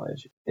medical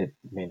knowledge, it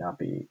may not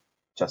be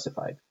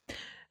justified.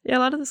 Yeah, a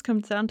lot of this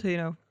comes down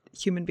to,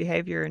 human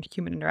behavior and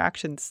human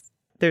interactions.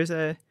 There's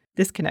a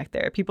disconnect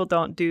there. People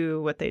don't do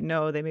what they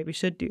know they maybe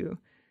should do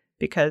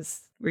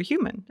because we're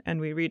human and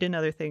we read in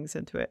other things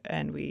into it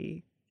and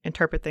we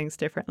interpret things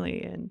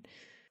differently. And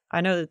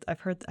I know that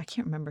I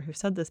can't remember who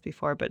said this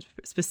before, but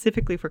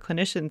specifically for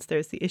clinicians,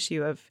 there's the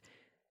issue of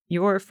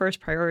your first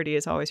priority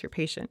is always your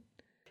patient.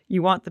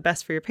 You want the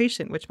best for your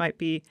patient, which might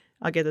be,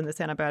 I'll give them this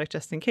antibiotic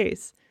just in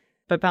case.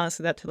 But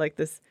balancing that to like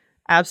this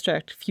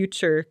abstract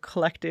future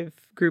collective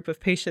group of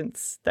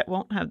patients that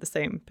won't have the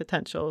same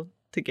potential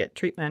to get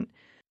treatment.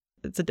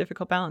 It's a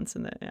difficult balance.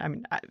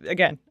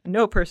 Again,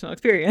 no personal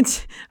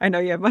experience. I know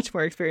you have much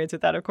more experience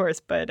with that, of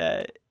course,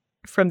 but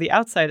from the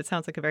outside, it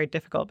sounds like a very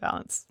difficult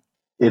balance.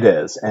 It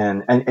is.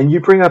 And you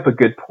bring up a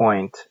good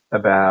point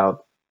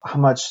about how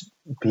much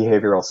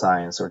behavioral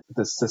science or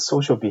the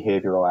social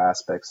behavioral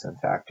aspects and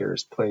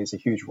factors plays a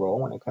huge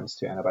role when it comes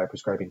to antibiotic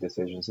prescribing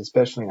decisions,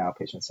 especially in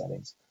outpatient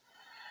settings.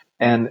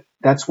 And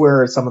that's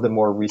where some of the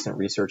more recent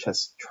research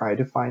has tried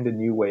to find the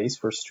new ways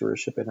for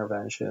stewardship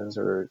interventions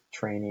or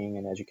training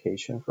and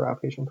education for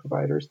outpatient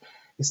providers.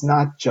 It's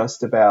not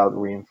just about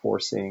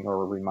reinforcing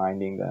or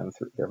reminding them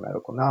through their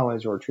medical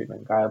knowledge or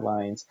treatment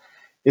guidelines.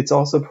 It's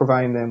also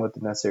providing them with the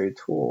necessary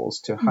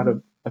tools to how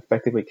to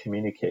effectively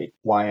communicate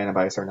why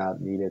antibiotics are not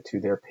needed to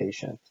their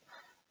patient.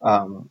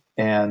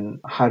 And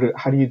how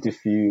do you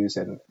diffuse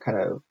and kind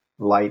of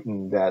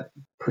lighten that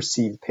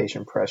perceived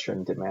patient pressure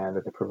and demand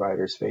that the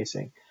provider is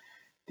facing.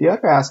 The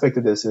other aspect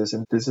of this is,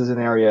 and this is an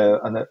area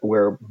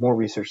where more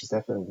research is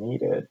definitely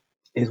needed,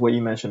 is what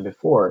you mentioned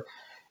before.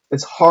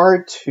 It's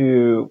hard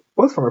to,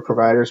 both from a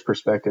provider's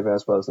perspective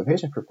as well as the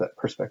patient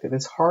perspective,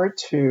 it's hard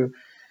to,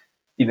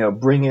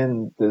 bring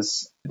in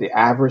the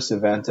adverse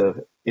event of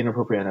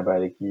inappropriate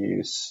antibiotic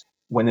use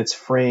when it's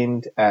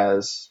framed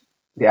as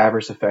the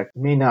adverse effect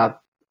may not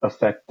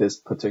affect this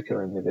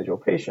particular individual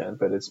patient,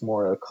 but it's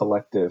more a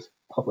collective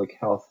public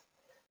health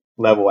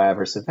level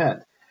adverse event.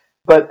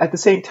 But at the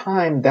same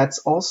time, that's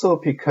also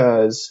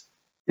because,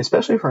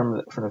 especially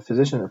from a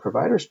physician and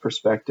provider's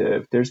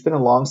perspective, there's been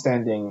a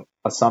longstanding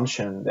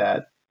assumption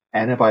that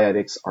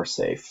antibiotics are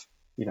safe.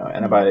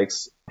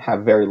 Antibiotics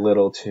have very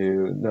little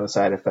to no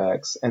side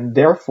effects. And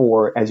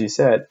therefore, as you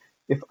said,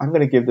 if I'm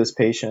going to give this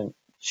patient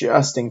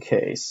just in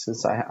case,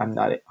 since I'm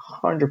not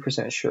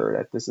 100% sure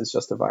that this is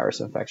just a virus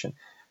infection,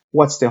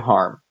 what's the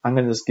harm? I'm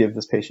going to just give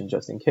this patient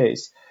just in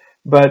case.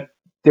 But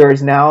there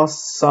is now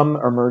some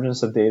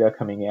emergence of data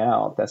coming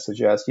out that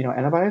suggests,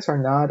 antibiotics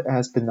are not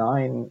as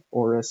benign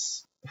or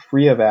as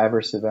free of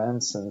adverse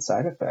events and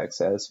side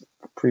effects as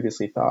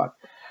previously thought.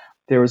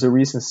 There was a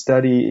recent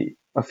study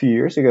a few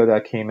years ago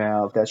that came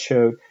out that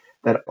showed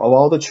that of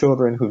all the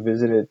children who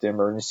visited the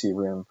emergency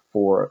room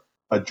for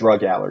a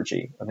drug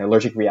allergy, an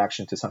allergic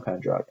reaction to some kind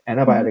of drug,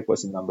 antibiotic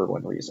was the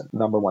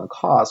number one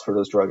cause for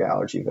those drug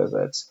allergy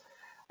visits.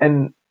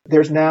 And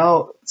there's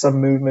now some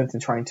movement in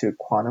trying to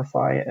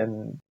quantify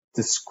and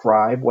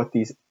describe what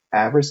these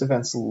adverse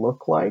events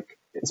look like,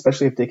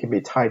 especially if they can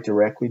be tied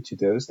directly to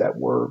those that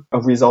were a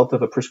result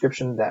of a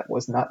prescription that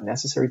was not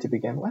necessary to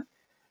begin with.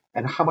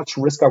 And how much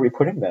risk are we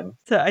putting them?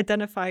 To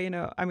identify,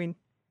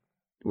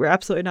 we're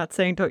absolutely not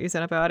saying don't use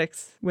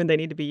antibiotics when they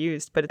need to be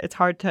used, but it's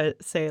hard to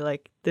say,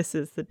 this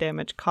is the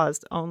damage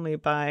caused only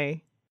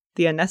by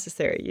the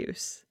unnecessary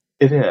use.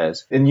 It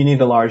is. And you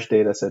need a large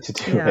data set to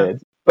do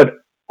it. But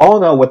all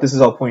in all, what this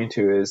is all pointing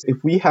to is if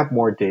we have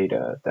more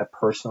data that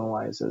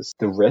personalizes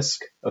the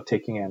risk of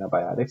taking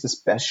antibiotics,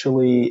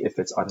 especially if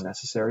it's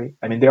unnecessary.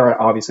 There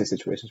are obviously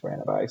situations where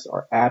antibiotics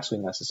are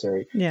absolutely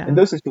necessary. Yeah. In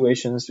those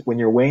situations, when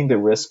you're weighing the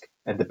risk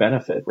and the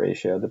benefit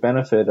ratio, the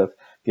benefit of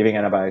giving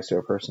antibiotics to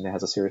a person that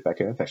has a serious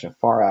bacterial infection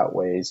far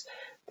outweighs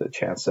the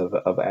chance of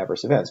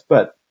adverse events.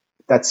 But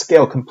that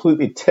scale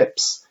completely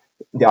tips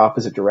the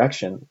opposite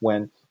direction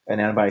when an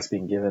antibiotic is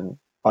being given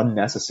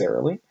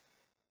unnecessarily.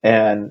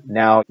 And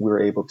now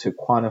we're able to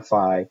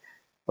quantify,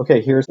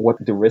 okay, here's what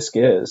the risk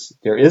is.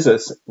 There is a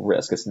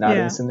risk. It's not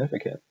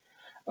insignificant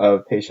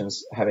of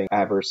patients having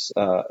adverse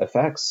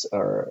effects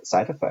or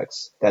side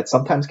effects that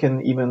sometimes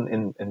can,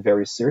 even in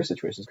very serious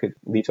situations, could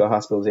lead to a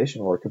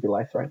hospitalization or it could be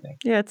life-threatening.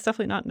 Yeah, it's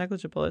definitely not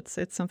negligible. It's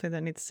something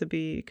that needs to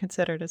be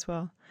considered as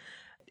well.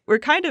 We're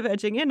kind of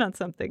edging in on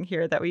something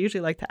here that we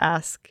usually like to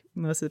ask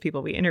most of the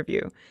people we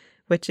interview,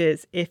 which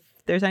is if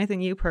there's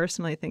anything you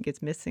personally think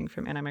is missing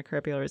from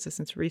antimicrobial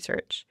resistance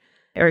research,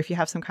 or if you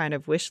have some kind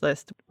of wish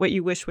list, what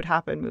you wish would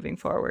happen moving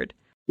forward.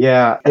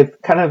 Yeah,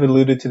 I've kind of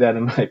alluded to that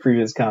in my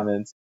previous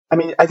comments.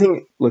 I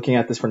think looking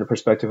at this from the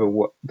perspective of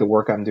what the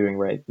work I'm doing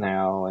right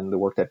now and the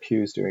work that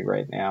Pew is doing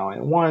right now,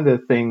 and one of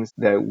the things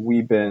that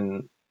we've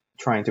been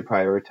trying to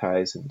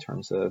prioritize in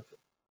terms of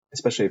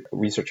especially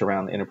research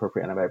around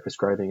inappropriate antibiotic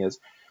prescribing is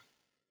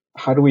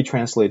how do we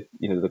translate,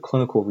 the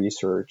clinical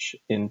research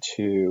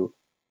into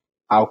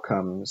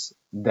outcomes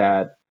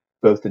that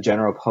both the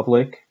general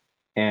public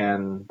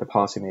and the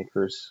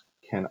policymakers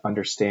can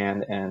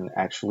understand and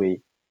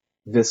actually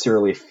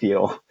viscerally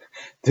feel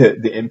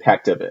the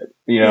impact of it,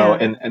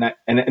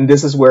 and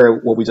this is where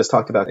what we just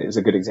talked about is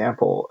a good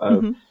example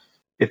of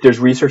if there's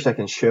research that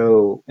can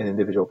show an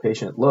individual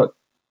patient, look,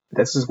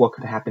 this is what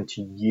could happen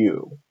to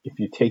you if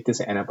you take this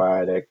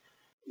antibiotic,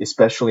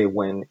 especially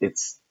when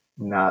it's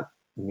not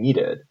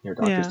needed. Your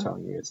doctor's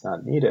telling you it's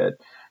not needed.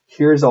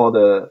 Here's all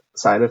the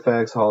side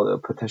effects, all the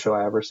potential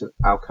adverse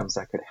outcomes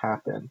that could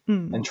happen,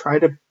 and try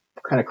to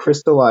kind of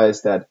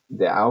crystallize that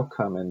the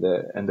outcome and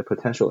the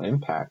potential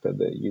impact of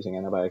the using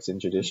antibiotics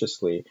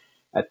injudiciously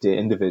at the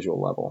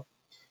individual level.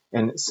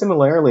 And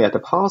similarly, at the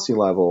policy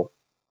level,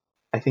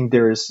 I think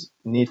there is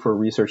need for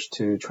research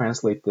to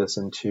translate this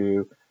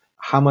into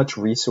how much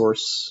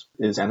resource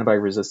is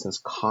antibiotic resistance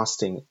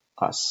costing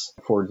us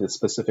for the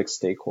specific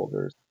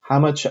stakeholders? How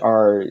much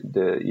are in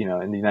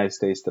the United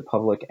States, the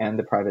public and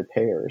the private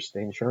payers, the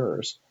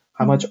insurers,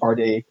 how much are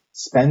they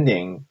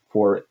spending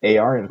for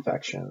AR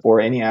infections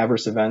or any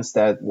adverse events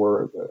that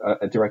were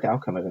a direct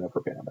outcome of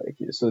inappropriate antibiotic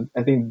use? So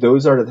I think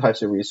those are the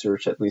types of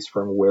research, at least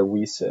from where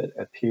we sit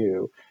at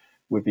Pew,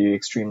 would be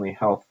extremely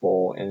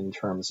helpful in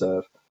terms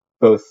of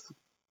both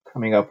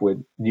coming up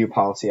with new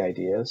policy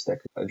ideas that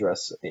could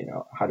address,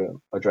 how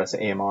to address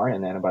AMR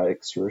and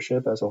antibiotic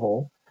stewardship as a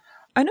whole.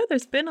 I know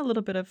there's been a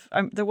little bit of,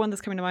 the one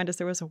that's coming to mind is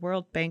there was a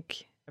World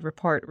Bank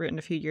report written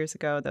a few years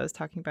ago that was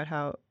talking about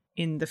how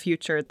in the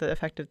future, the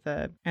effect of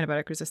the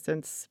antibiotic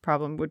resistance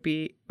problem would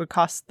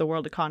cost the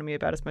world economy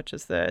about as much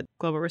as the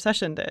global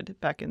recession did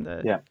back in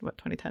the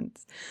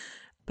 2010s.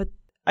 But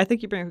I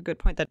think you bring up a good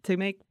point that to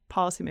make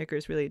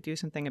policymakers really do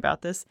something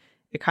about this,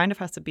 it kind of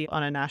has to be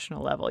on a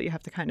national level. You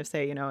have to kind of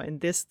say, in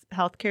this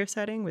healthcare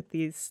setting with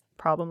these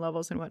problem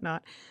levels and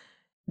whatnot,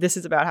 this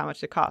is about how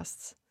much it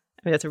costs.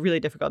 I mean, that's a really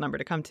difficult number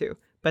to come to,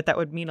 but that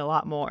would mean a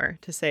lot more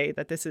to say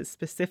that this is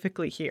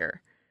specifically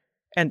here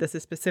and this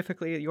is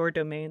specifically your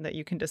domain that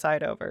you can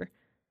decide over.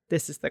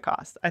 This is the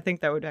cost. I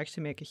think that would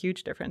actually make a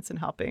huge difference in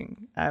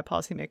helping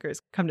policymakers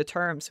come to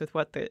terms with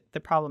what the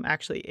problem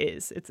actually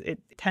is. It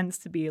tends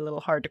to be a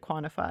little hard to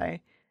quantify,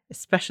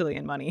 especially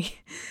in money.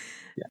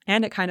 Yeah.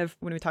 And it kind of,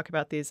 when we talk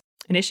about these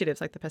initiatives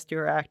like the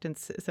Pasteur Act and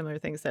similar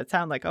things that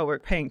sound like, oh, we're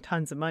paying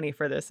tons of money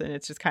for this and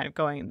it's just kind of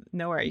going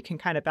nowhere. You can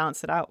kind of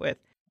balance it out with,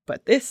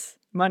 but this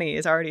money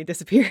is already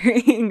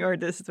disappearing or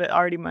this is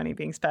already money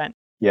being spent.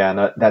 Yeah,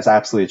 no, that's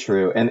absolutely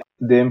true. And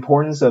the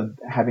importance of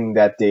having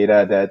that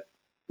data that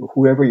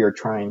whoever you're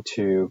trying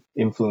to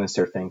influence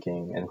their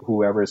thinking and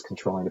whoever is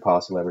controlling the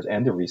policy levers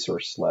and the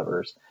resource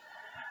levers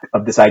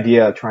of this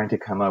idea of trying to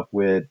come up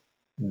with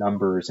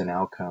numbers and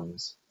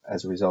outcomes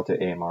as a result of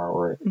AMR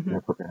or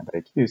inappropriate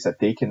antibiotic use that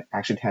they can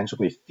actually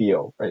tangibly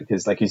feel, right?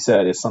 Because like you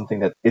said, it's something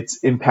that it's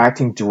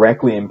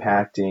directly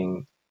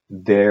impacting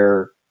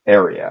their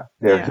area,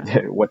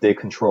 what they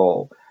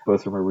control,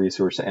 both from a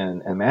resource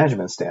and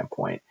management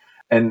standpoint.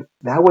 And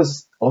that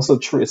was also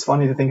true. It's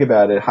funny to think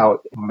about it, how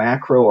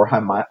macro or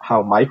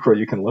how micro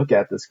you can look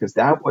at this, because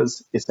that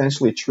was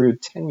essentially true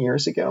 10, 15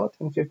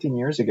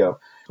 years ago,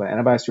 when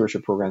antibiotic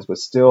stewardship programs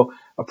was still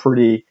a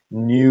pretty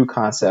new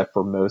concept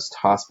for most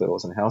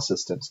hospitals and health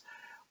systems.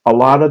 A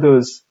lot of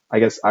those, I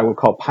guess I would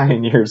call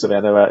pioneers of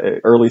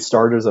early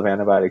starters of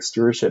antibiotic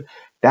stewardship,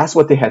 that's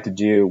what they had to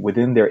do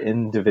within their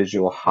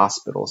individual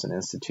hospitals and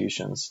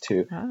institutions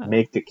to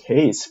make the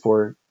case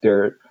for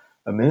their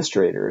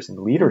administrators and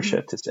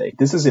leadership to say,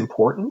 this is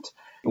important.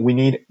 We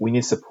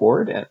need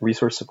support and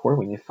resource support.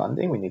 We need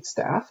funding. We need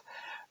staff.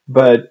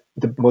 But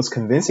the most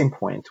convincing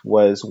point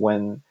was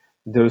when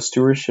those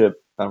stewardship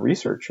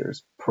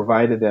researchers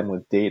provided them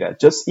with data,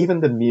 just even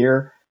the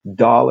mere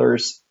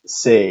dollars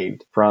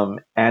saved from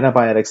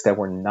antibiotics that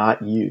were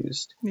not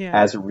used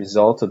as a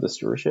result of the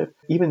stewardship.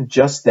 Even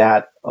just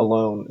that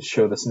alone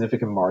showed a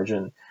significant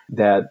margin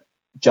that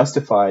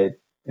justified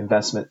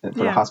investment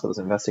for the hospitals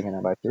investing in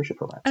antibiotic stewardship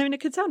programs. I mean,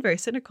 it could sound very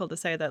cynical to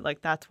say that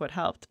like that's what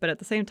helped, but at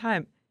the same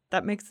time,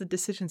 that makes the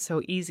decision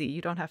so easy.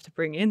 You don't have to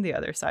bring in the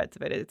other sides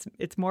of it.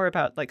 It's more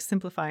about like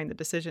simplifying the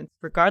decision,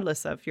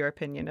 regardless of your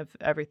opinion of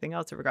everything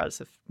else, or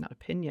regardless of not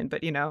opinion,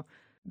 but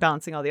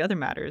balancing all the other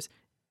matters.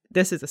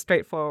 This is a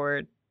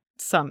straightforward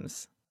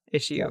sums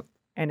issue,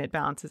 and it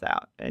balances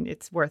out, and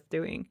it's worth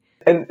doing.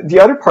 And the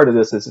other part of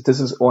this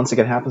is once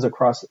again happens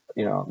across,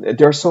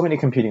 there are so many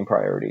competing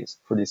priorities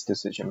for these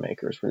decision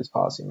makers, for these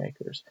policy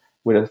makers,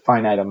 with a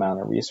finite amount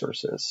of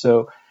resources.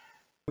 So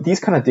these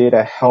kind of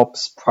data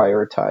helps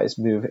prioritize,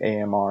 move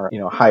AMR,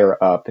 higher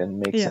up, and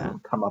makes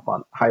them come up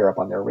higher up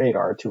on their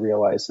radar to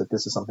realize that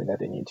this is something that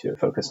they need to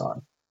focus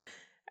on.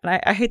 And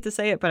I hate to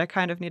say it, but I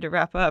kind of need to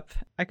wrap up.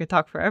 I could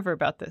talk forever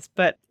about this,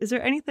 but is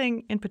there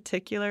anything in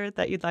particular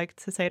that you'd like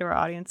to say to our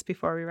audience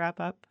before we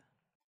wrap up?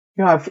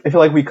 I feel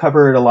like we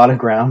covered a lot of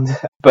ground,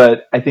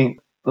 but I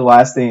think the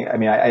last thing,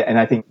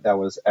 I think that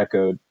was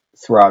echoed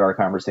throughout our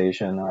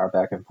conversation, our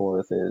back and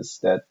forth, is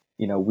that,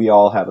 we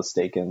all have a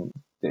stake in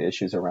the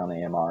issues around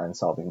AMR and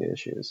solving the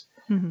issues.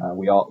 Mm-hmm.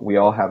 We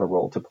all have a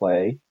role to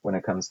play when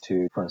it comes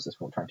to, for instance,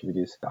 we're trying to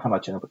reduce how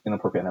much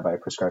inappropriate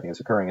antibiotic prescribing is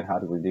occurring and how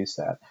to reduce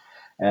that.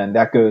 And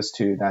that goes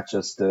to not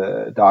just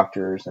the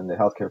doctors and the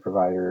healthcare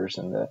providers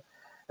and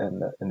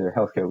their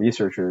healthcare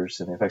researchers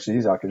and infectious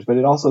disease doctors, but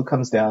it also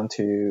comes down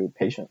to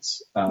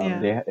patients.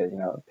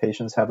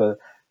 Patients have a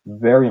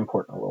very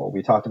important role.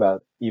 We talked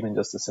about even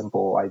just the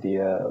simple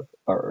idea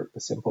or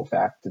the simple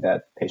fact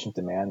that patient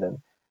demand and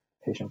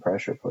patient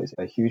pressure plays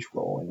a huge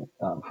role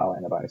in how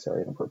antibiotics are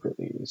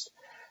inappropriately used.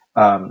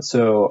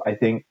 So I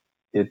think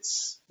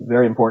it's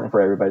very important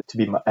for everybody to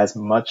be as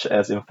much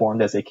as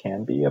informed as they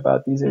can be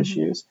about these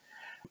issues.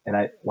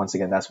 And once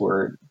again, that's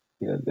where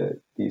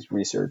these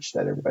research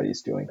that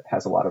everybody's doing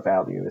has a lot of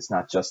value. It's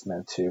not just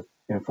meant to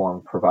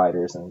inform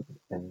providers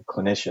and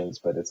clinicians,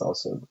 but it's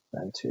also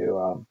meant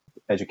to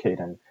educate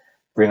and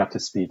bring up to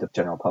speed the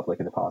general public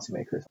and the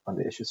policymakers on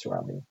the issues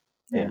surrounding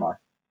AMR.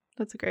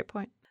 That's a great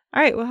point.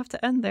 All right, we'll have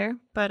to end there.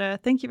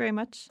 But thank you very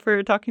much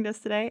for talking to us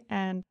today,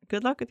 and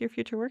good luck with your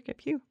future work at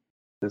Pew.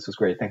 This was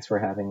great. Thanks for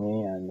having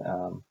me, and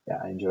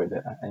I enjoyed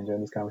it. I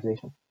enjoyed this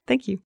conversation.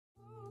 Thank you.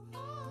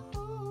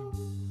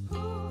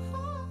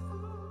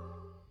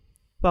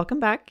 Welcome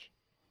back.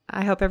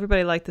 I hope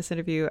everybody liked this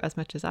interview as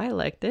much as I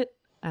liked it.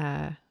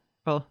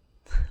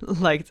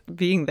 Liked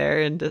being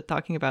there and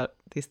talking about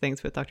these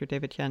things with Dr.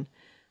 David Hyun.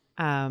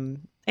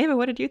 Ava,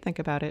 what did you think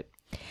about it?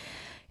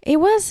 It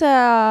was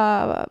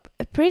a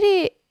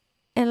pretty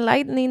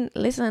enlightening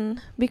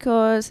listen,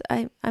 because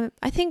I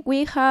think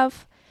we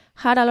have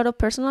had a lot of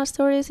personal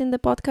stories in the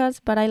podcast,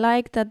 but I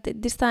like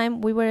that this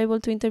time we were able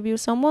to interview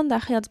someone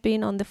that has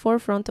been on the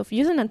forefront of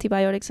using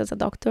antibiotics as a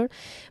doctor,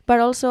 but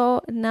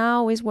also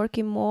now is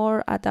working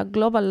more at a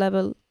global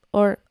level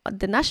or at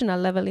the national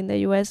level in the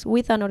US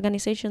with an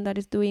organization that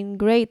is doing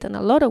great and a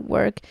lot of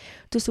work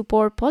to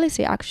support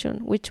policy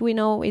action, which we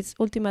know is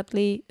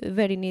ultimately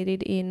very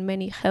needed in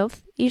many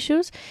health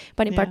issues,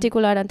 but in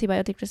particular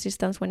antibiotic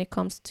resistance when it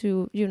comes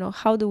to,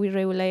 how do we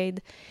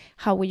regulate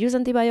how we use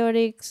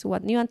antibiotics,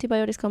 what new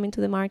antibiotics come into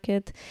the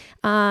market.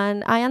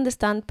 And I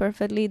understand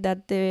perfectly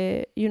that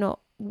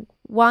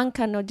one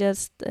cannot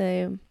just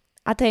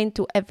attain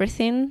to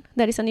everything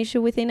that is an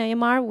issue within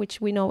AMR, which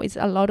we know is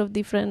a lot of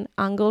different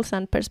angles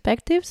and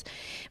perspectives.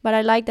 But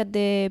I like that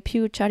the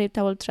Pew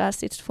Charitable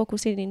Trust is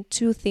focusing in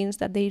two things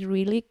that they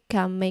really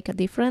can make a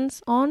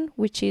difference on,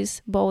 which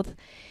is both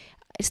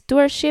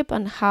stewardship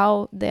and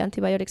how the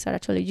antibiotics are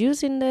actually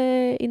used in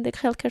the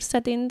healthcare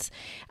settings,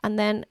 and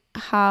then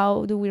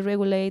how do we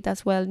regulate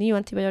as well new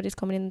antibiotics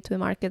coming into the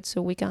market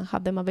so we can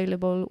have them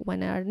available when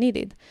they are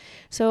needed.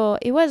 So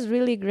it was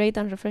really great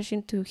and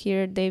refreshing to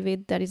hear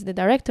David, that is the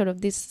director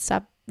of this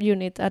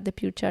sub-unit at the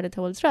Pew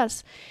Charitable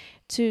Trust,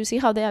 to see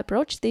how they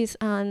approach this.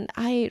 And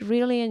I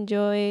really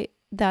enjoy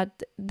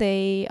that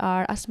they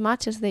are, as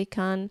much as they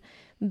can,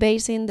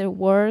 basing their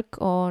work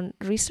on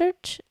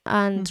research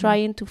and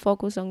trying to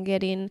focus on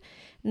getting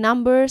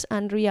numbers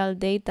and real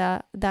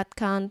data that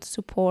can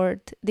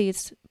support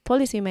these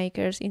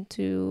policymakers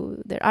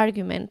into their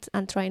argument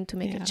and trying to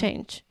make a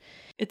change.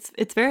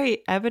 It's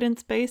very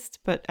evidence-based,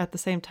 but at the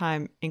same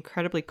time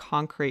incredibly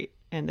concrete,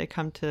 and they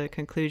come to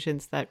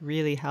conclusions that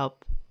really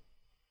help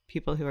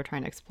people who are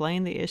trying to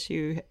explain the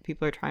issue,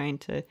 people who are trying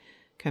to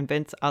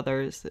convince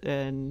others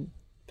in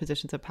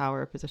positions of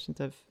power, positions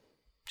of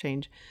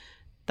change,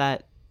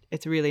 that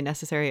it's really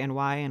necessary and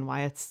why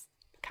it's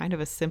kind of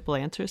a simple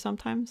answer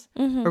sometimes.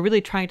 Or really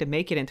trying to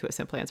make it into a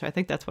simple answer. I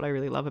think that's what I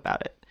really love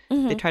about it.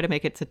 They try to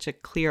make it such a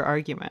clear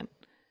argument.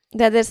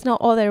 That there's no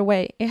other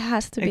way. It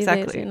has to be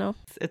this,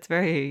 It's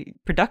very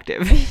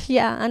productive.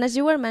 Yeah, and as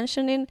you were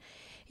mentioning,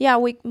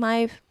 we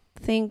might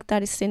think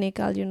that is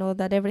cynical,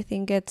 that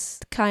everything gets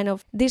kind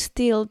of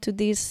distilled to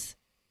this,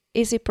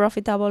 is it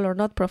profitable or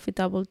not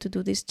profitable to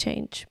do this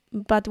change?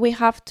 But we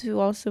have to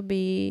also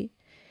be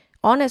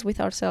honest with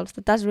ourselves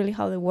that that's really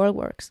how the world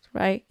works,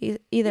 right?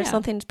 Either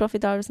something is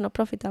profitable or it's not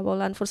profitable,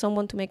 and for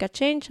someone to make a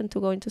change and to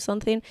go into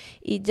something,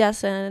 it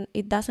doesn't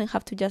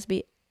have to just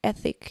be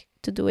ethic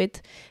to do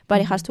it,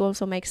 but it has to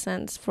also make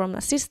sense from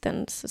a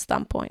systems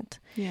standpoint.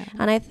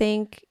 And I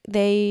think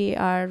they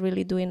are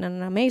really doing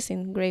an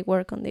amazing, great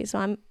work on this. So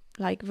I'm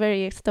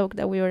very stoked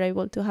that we were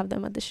able to have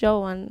them at the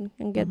show and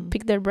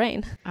pick their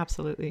brain.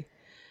 Absolutely.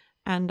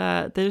 And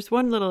there's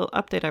one little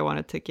update I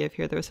wanted to give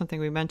here. There was something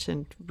we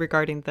mentioned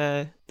regarding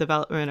the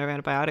development of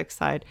antibiotics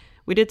side.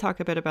 We did talk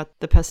a bit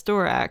about the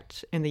PASTEUR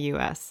Act in the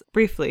US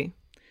briefly,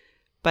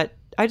 but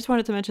I just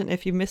wanted to mention,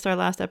 if you missed our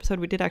last episode,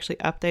 we did actually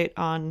update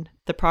on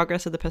the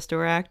progress of the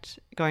PASTEUR Act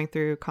going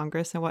through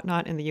Congress and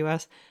whatnot in the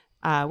US.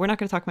 We're not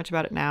going to talk much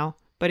about it now,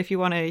 but if you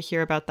want to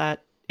hear about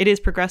that, it is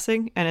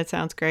progressing and it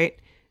sounds great.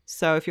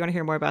 So if you want to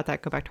hear more about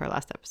that, go back to our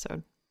last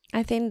episode.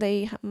 I think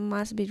they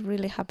must be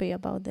really happy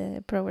about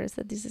the progress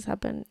that this has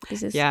happened.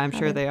 I'm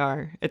sure they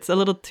are. It's a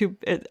little too.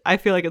 I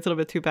feel like it's a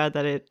little bit too bad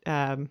that it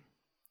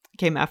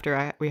came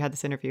after we had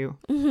this interview.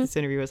 This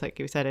interview was, like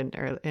you said,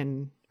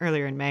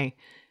 earlier in May,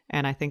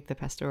 and I think the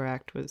PASTEUR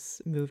Act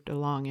was moved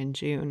along in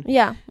June.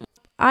 Yeah,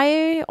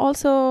 I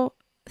also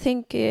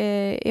think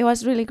it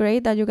was really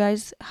great that you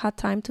guys had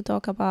time to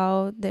talk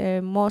about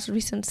the most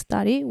recent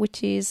study,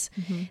 which is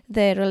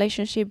the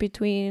relationship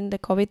between the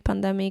COVID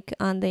pandemic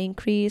and the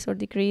increase or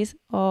decrease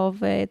of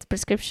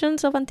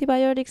prescriptions of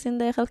antibiotics in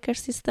the healthcare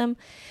system.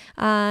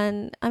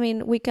 And I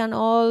mean, we can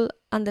all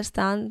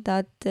understand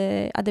that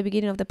at the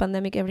beginning of the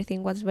pandemic,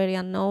 everything was very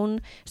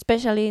unknown,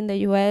 especially in the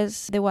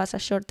US. There was a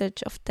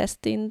shortage of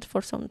testing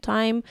for some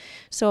time.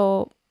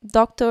 So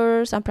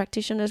doctors and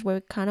practitioners were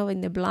kind of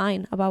in the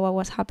blind about what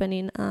was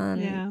happening,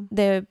 and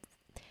the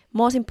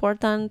most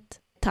important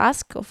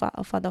task of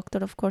a doctor,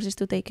 of course, is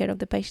to take care of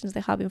the patients they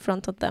have in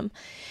front of them.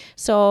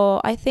 So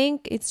I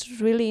think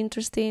it's really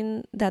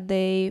interesting that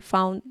they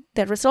found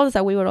the results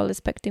that we were all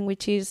expecting,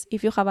 which is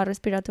if you have a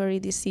respiratory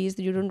disease,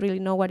 you don't really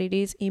know what it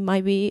is, it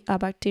might be a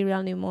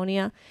bacterial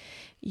pneumonia,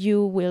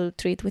 you will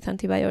treat with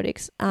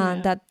antibiotics,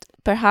 and that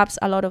perhaps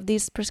a lot of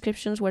these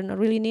prescriptions were not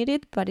really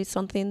needed, but it's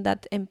something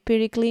that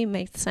empirically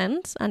makes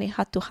sense and it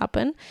had to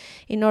happen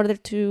in order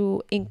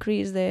to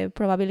increase the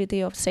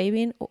probability of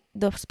saving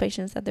those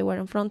patients that they were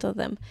in front of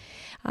them.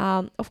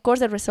 Of course,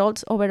 the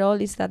results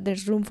overall is that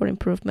there's room for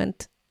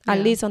improvement, at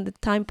least on the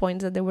time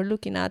points that they were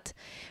looking at,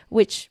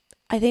 which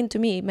I think to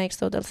me makes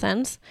total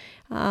sense.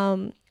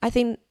 I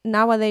think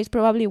nowadays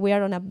probably we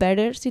are on a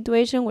better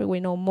situation where we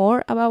know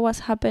more about what's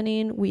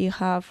happening. We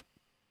have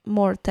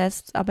more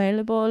tests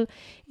available.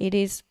 It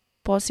is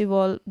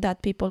possible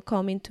that people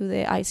come into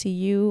the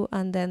ICU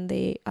and then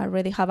they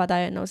already have a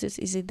diagnosis.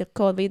 Is it the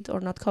COVID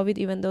or not COVID,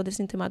 even though the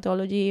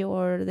symptomatology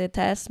or the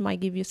test might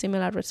give you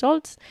similar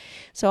results.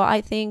 So I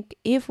think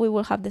if we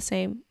will have the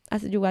same,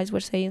 as you guys were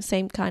saying,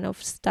 same kind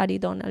of study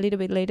done a little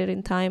bit later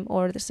in time,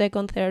 or the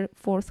second, third,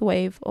 fourth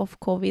wave of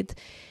COVID,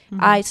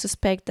 I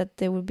suspect that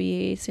there will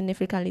be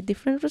significantly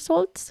different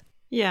results.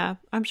 Yeah,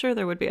 I'm sure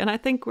there would be. And I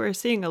think we're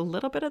seeing a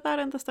little bit of that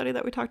in the study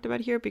that we talked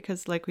about here,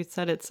 because like we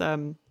said, it's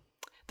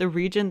the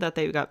region that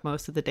they got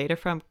most of the data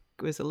from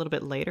was a little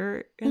bit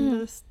later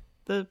in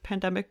the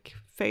pandemic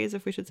phase,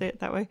 if we should say it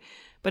that way.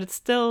 But it's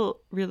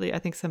still really, I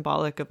think,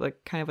 symbolic of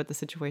like kind of what the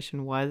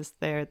situation was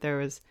there. There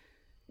was,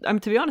 to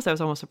be honest, I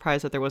was almost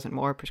surprised that there wasn't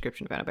more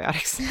prescription of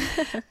antibiotics.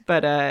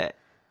 But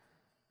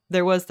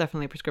there was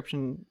definitely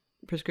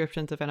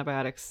prescriptions of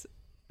antibiotics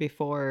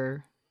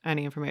before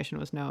any information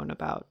was known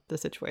about the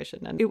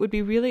situation. And it would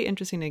be really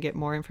interesting to get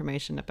more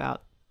information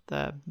about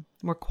the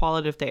more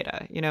qualitative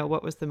data. You know,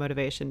 what was the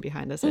motivation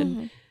behind this?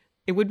 And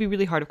it would be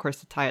really hard, of course,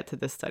 to tie it to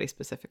this study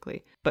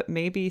specifically, but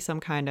maybe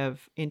some kind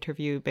of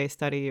interview-based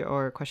study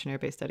or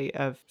questionnaire-based study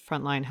of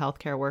frontline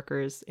healthcare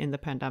workers in the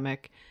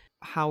pandemic.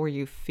 How were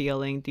you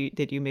feeling?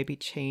 Did you maybe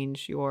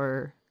change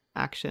your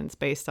actions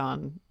based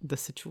on the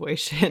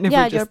situation?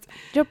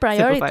 Your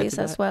priorities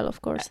as well,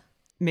 of course.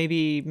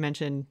 Maybe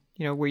mention,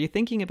 you know, were you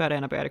thinking about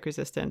antibiotic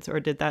resistance, or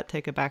did that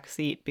take a back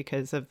seat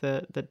because of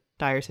the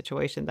dire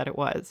situation that it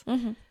was?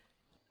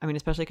 I mean,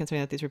 especially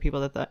considering that these were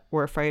people that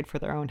were afraid for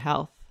their own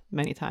health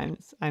many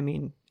times. I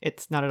mean,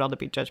 it's not at all to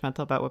be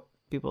judgmental about what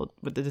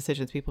the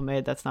decisions people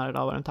made. That's not at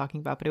all what I'm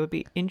talking about. But it would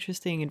be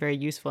interesting and very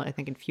useful, I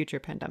think, in future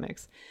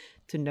pandemics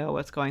to know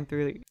what's going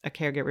through a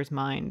caregiver's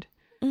mind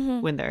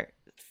when they're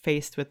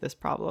faced with this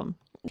problem.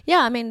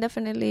 Yeah, I mean,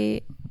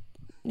 definitely,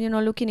 you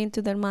know, looking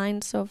into their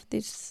minds of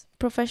these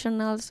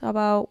professionals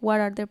about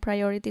what are their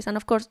priorities. And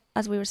of course,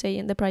 as we were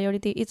saying, the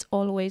priority is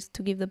always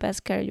to give the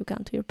best care you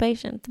can to your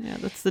patient. Yeah,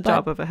 that's the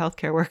job of a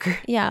healthcare worker.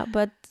 Yeah,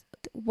 but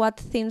what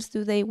things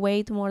do they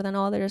weigh more than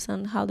others,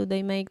 and how do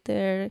they make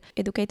their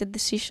educated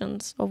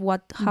decisions of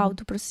how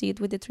to proceed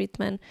with the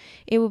treatment?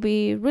 It would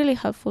be really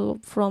helpful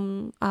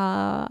from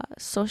a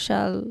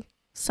social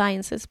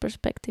sciences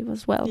perspective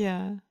as well.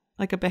 Yeah,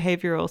 like a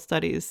behavioral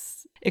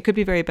studies. It could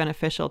be very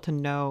beneficial to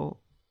know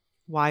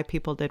why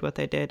people did what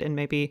they did, and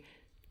maybe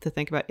to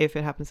think about, if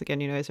it happens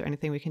again, you know, is there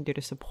anything we can do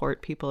to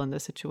support people in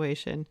this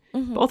situation,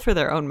 both for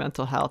their own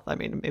mental health. I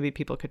mean, maybe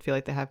people could feel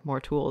like they have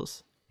more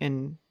tools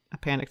in a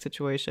panic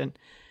situation,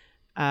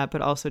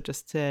 but also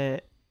just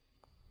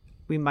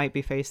we might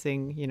be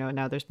facing, you know,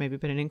 now there's maybe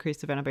been an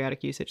increase of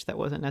antibiotic usage that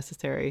wasn't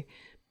necessary.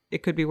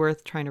 It could be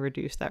worth trying to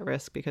reduce that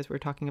risk, because we're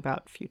talking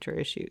about future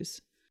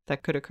issues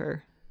that could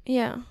occur.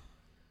 Yeah,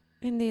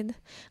 indeed.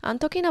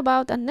 And talking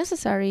about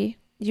unnecessary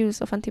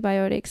use of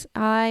antibiotics,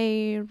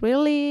 I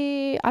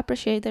really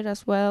appreciated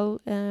as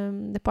well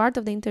the part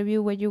of the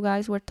interview where you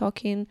guys were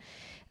talking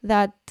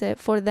that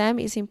for them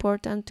it's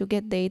important to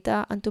get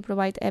data and to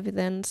provide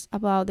evidence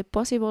about the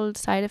possible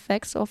side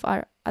effects of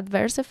our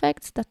adverse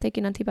effects that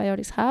taking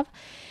antibiotics have.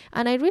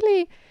 And I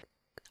really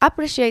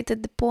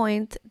appreciated the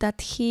point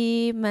that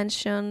he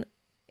mentioned,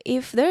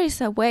 if there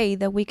is a way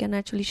that we can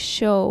actually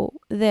show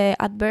the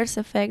adverse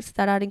effects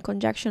that are in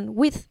conjunction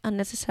with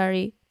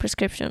unnecessary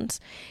prescriptions,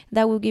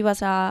 that will give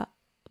us a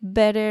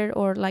better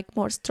or like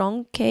more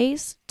strong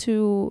case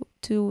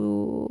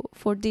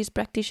for these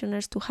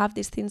practitioners to have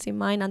these things in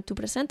mind and to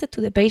present it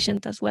to the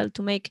patient as well,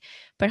 to make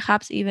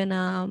perhaps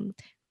even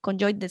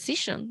conjoint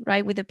decision,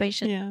 right, with the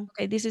patient. Yeah.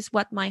 Okay, this is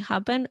what might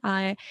happen.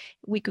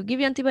 We could give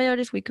you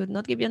antibiotics, we could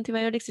not give you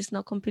antibiotics. It's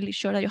not completely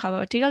sure that you have a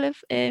bacterial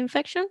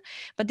infection,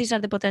 but these are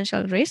the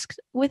potential risks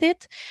with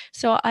it.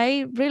 So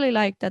I really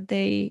like that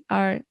they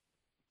are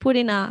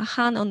putting a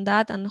hand on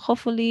that, and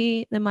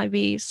hopefully there might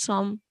be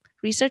some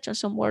research and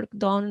some work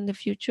done in the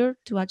future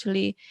to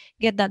actually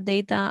get that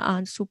data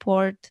and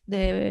support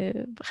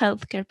the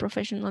healthcare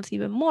professionals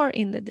even more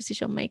in the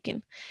decision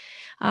making.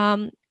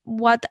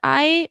 What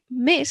I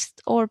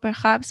missed, or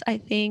perhaps I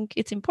think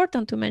it's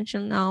important to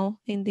mention now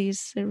in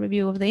this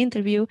review of the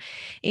interview,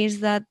 is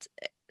that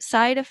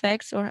side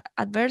effects or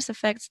adverse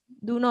effects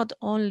do not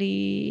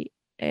only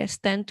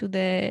extend to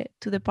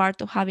the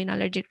part of having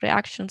allergic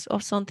reactions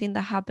of something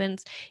that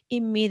happens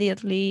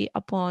immediately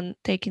upon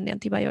taking the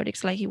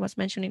antibiotics. Like he was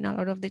mentioning, a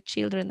lot of the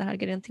children that are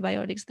getting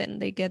antibiotics, then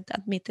they get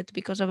admitted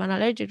because of an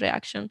allergic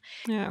reaction.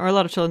 Yeah, or a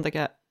lot of children that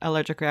get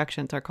allergic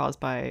reactions are caused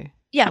by...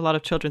 Yeah. A lot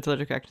of children's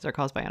allergic reactions are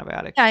caused by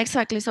antibiotics. Yeah,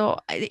 exactly. So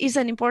it's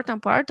an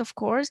important part, of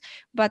course,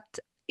 but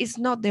it's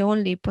not the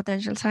only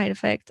potential side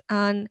effect.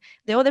 And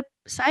the other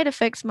side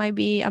effects might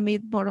be a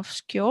bit more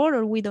obscure,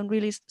 or we don't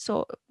really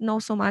know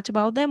so much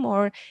about them,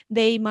 or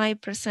they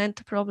might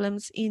present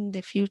problems in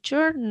the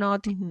future,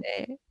 not in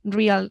the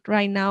real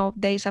right now,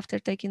 days after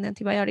taking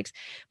antibiotics.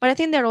 But I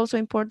think they're also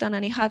important,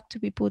 and it had to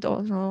be put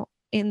also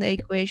in the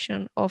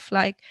equation of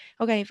like,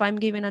 okay, if I'm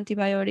giving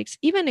antibiotics,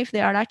 even if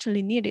they are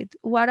actually needed,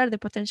 what are the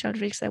potential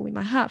risks that we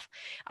might have?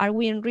 Are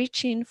we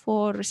enriching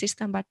for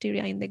resistant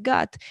bacteria in the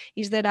gut?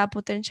 Is there a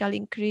potential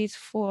increase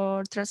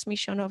for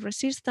transmission of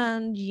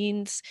resistant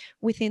genes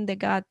within the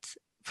gut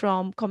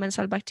from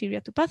commensal bacteria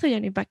to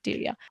pathogenic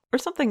bacteria? Or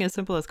something as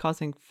simple as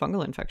causing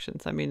fungal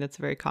infections. I mean, it's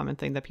a very common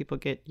thing that people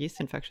get yeast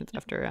infections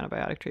after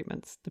antibiotic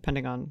treatments,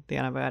 depending on the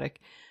antibiotic.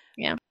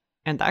 Yeah.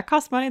 And that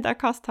costs money, that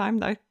costs time,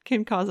 that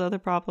can cause other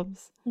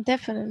problems.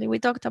 Definitely. We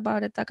talked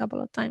about it a couple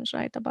of times,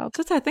 right? About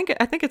I think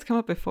it's come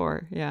up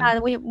before. Yeah.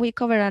 We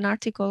covered an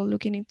article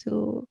looking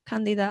into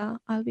Candida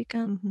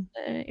albicans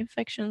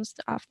infections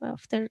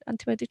after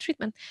antibiotic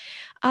treatment.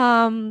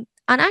 And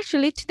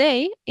actually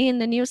today in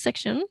the news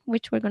section,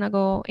 which we're going to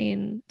go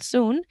in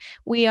soon,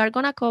 we are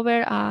going to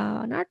cover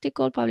an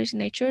article published in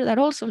Nature that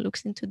also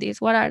looks into this.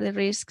 What are the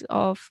risks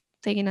of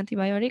taking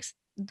antibiotics?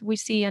 We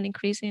see an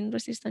increase in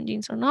resistant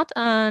genes or not,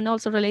 and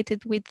also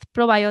related with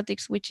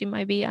probiotics, which it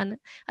might be an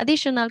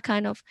additional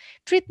kind of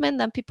treatment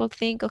that people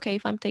think, okay,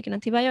 if I'm taking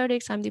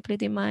antibiotics, I'm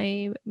depleting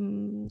my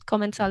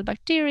commensal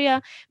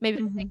bacteria.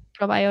 Maybe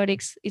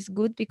probiotics is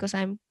good because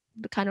I'm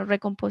kind of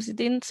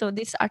recompositing. So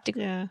this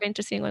article is very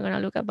interesting. We're going to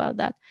look about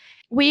that.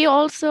 We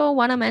also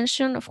want to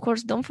mention, of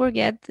course, don't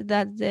forget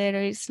that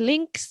there is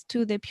links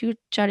to the Pew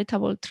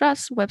Charitable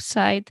Trusts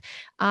website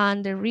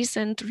and the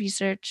recent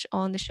research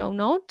on the show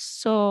notes.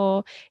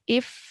 So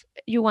if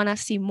you want to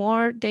see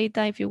more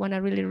data, if you want to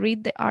really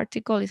read the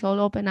article, it's all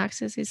open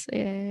access, is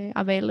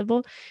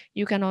available.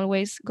 You can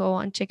always go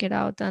and check it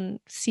out and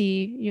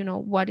see,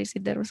 what is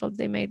it, the result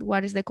they made,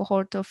 what is the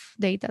cohort of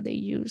data they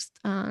used,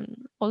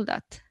 and all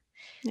that.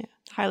 Yeah,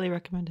 highly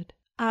recommended.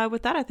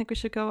 With that, I think we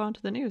should go on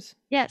to the news.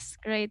 Yes,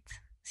 great.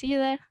 See you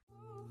there.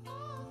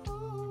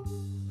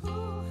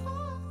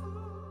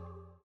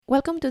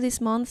 Welcome to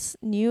this month's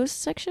news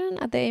section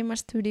at the AMR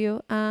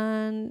studio.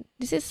 And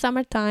this is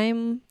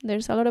summertime.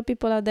 There's a lot of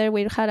people out there.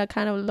 We had a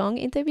kind of long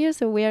interview,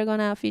 so we are going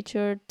to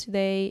feature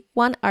today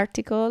one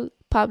article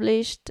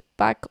published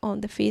back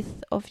on the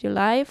 5th of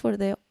July for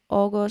the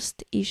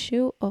August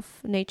issue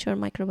of Nature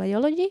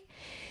Microbiology,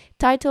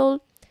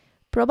 titled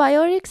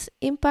Probiotics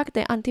Impact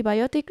the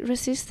Antibiotic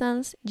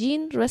Resistance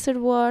Gene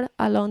Reservoir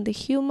Along the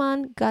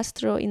Human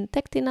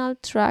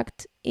Gastrointestinal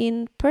Tract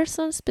in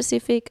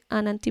Person-Specific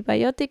and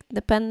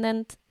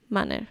Antibiotic-Dependent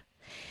Manner.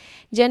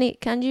 Jenny,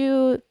 can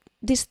you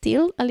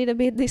distill a little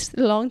bit this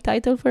long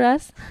title for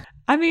us?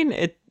 I mean,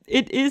 it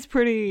is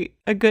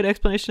a good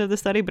explanation of the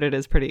study, but it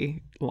is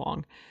pretty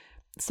long.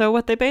 So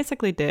what they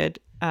basically did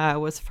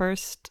was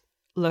first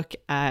look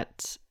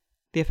at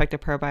the effect of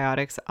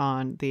probiotics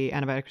on the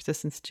antibiotic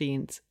resistance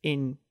genes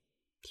in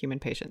human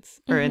patients.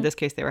 Or in this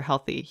case, they were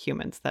healthy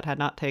humans that had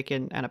not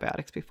taken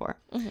antibiotics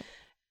before.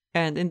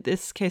 And in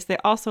this case, they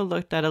also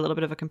looked at a little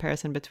bit of a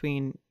comparison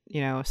between,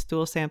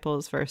 stool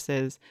samples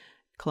versus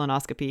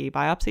colonoscopy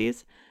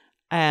biopsies.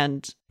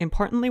 And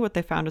importantly, what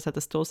they found was that the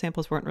stool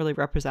samples weren't really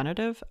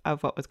representative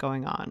of what was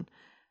going on.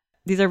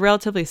 These are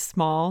relatively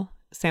small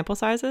sample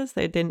sizes.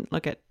 They didn't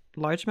look at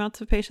large amounts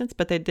of patients,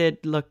 but they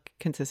did look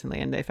consistently,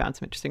 and they found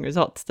some interesting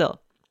results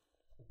still.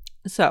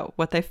 So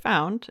what they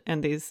found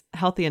in these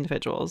healthy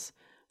individuals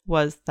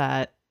was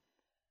that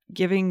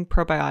giving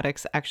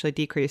probiotics actually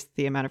decreased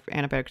the amount of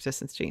antibiotic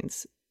resistance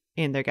genes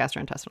in their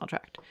gastrointestinal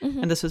tract.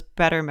 And this was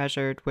better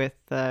measured with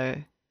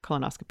the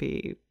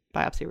colonoscopy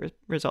biopsy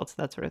results,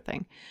 that sort of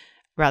thing,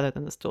 rather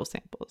than the stool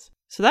samples.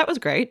 So that was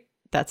great.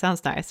 That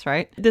sounds nice,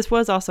 right? This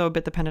was also a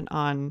bit dependent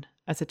on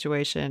a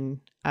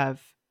situation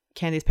of,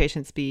 can these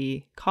patients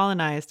be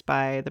colonized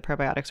by the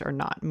probiotics or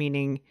not?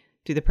 Meaning,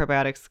 do the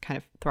probiotics kind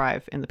of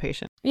thrive in the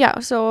patient? Yeah,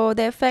 so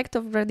the effect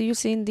of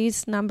reducing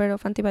this number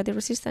of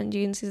antibiotic-resistant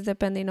genes is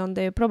depending on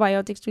the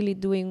probiotics really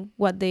doing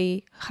what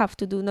they have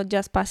to do, not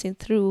just passing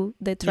through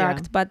the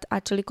tract, but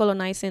actually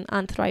colonizing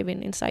and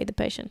thriving inside the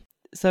patient.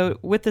 So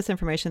with this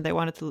information, they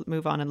wanted to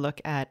move on and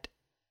look at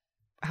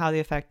how the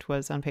effect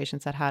was on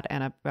patients that had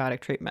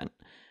antibiotic treatment.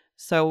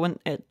 So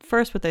at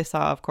first, what they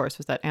saw, of course,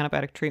 was that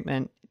antibiotic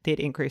treatment did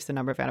increase the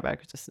number of antibiotic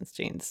resistance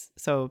genes.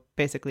 So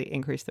basically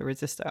increase the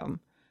resistome,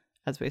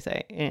 as we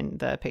say, in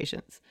the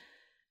patients.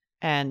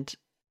 And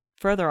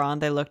further on,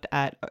 they looked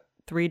at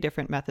 3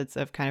 different methods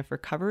of kind of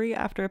recovery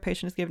after a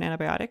patient is given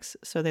antibiotics.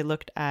 So they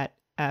looked at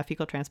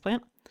fecal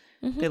transplant,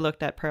 they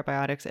looked at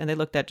probiotics, and they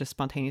looked at just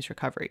spontaneous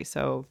recovery.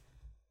 So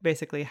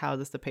basically, how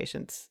does the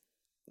patient's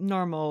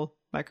normal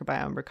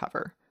microbiome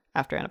recover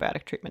after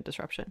antibiotic treatment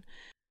disruption?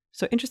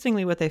 So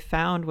interestingly, what they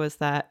found was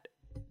that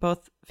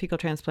both fecal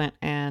transplant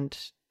and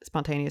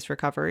spontaneous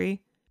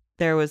recovery,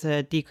 there was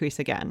a decrease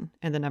again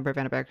in the number of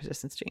antibiotic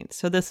resistance genes.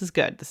 So this is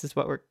good. This is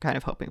what we're kind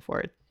of hoping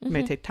for. It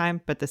may take time,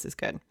 but this is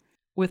good.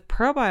 With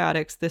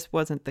probiotics, this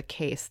wasn't the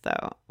case,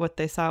 though. What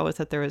they saw was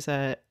that there was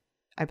a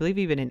I believe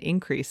even an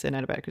increase in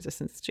antibiotic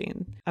resistance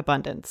gene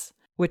abundance,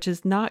 which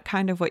is not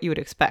kind of what you would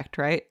expect,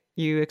 right?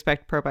 You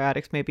expect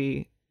probiotics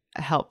maybe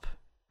help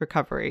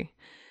recovery.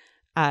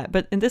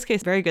 But in this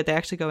case, very good. They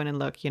actually go in and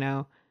look,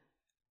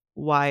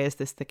 why is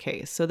this the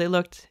case? So they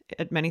looked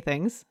at many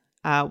things.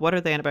 What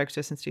are the antibiotic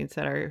resistance genes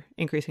that are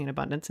increasing in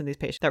abundance in these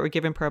patients that were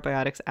given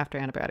probiotics after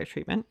antibiotic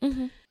treatment?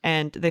 Mm-hmm.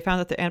 And they found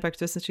that the antibiotic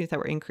resistance genes that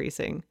were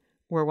increasing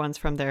were ones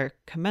from their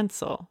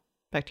commensal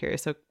bacteria.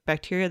 So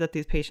bacteria that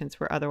these patients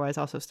were otherwise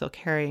also still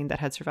carrying that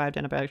had survived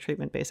antibiotic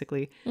treatment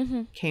basically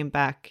came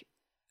back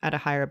at a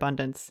higher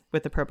abundance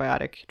with the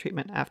probiotic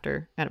treatment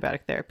after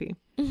antibiotic therapy.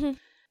 Mm-hmm.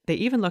 They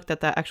even looked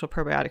at the actual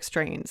probiotic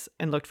strains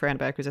and looked for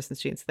antibiotic resistance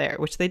genes there,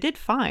 which they did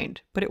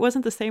find, but it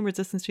wasn't the same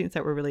resistance genes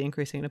that were really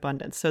increasing in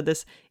abundance. So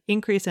this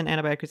increase in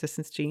antibiotic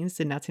resistance genes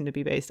did not seem to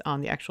be based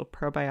on the actual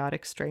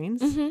probiotic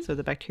strains, so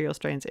the bacterial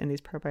strains in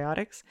these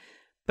probiotics,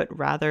 but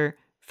rather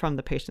from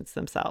the patients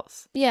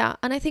themselves. Yeah,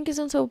 and I think it's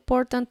also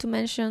important to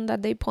mention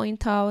that they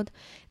point out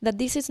that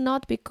this is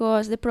not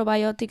because the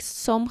probiotics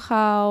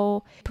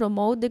somehow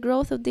promote the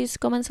growth of these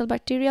commensal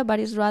bacteria, but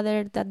it's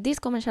rather that these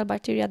commensal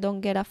bacteria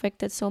don't get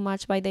affected so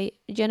much by the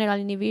general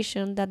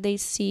inhibition that they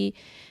see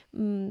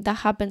that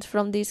happens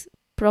from these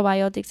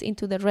probiotics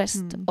into the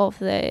rest of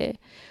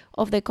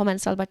the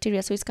commensal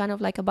bacteria. So it's kind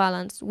of like a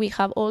balance. We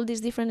have all these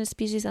different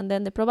species, and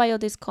then the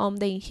probiotics come,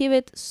 they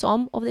inhibit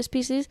some of the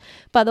species,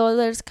 but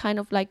others kind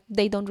of like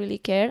they don't really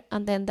care,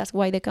 and then that's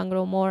why they can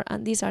grow more.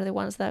 And these are the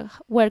ones that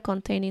were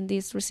containing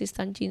these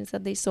resistant genes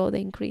that they saw the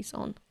increase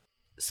on.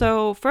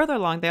 So further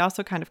along, they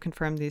also kind of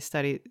confirmed these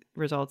study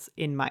results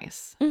in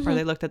mice, or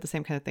they looked at the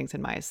same kind of things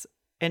in mice.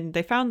 And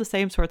they found the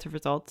same sorts of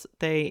results.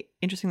 They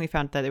interestingly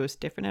found that it was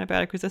different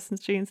antibiotic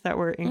resistance genes that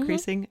were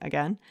increasing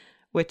again,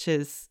 which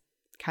is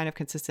kind of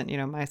consistent.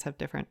 Mice have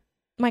different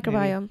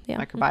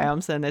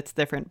microbiomes, and it's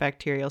different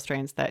bacterial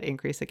strains that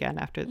increase again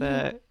after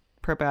the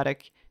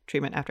probiotic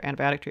treatment, after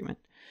antibiotic treatment.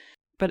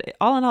 But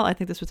all in all, I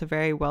think this was a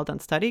very well done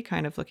study,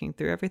 kind of looking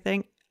through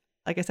everything.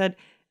 Like I said,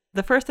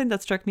 the first thing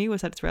that struck me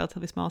was that it's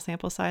relatively small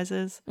sample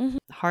sizes.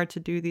 Hard to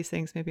do these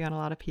things maybe on a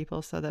lot of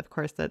people, so that of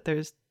course that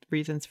there's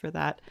reasons for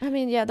that. I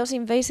mean, yeah, those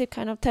invasive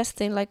kind of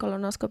testing like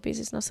colonoscopies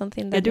is not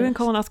something that... doing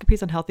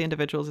colonoscopies on healthy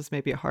individuals is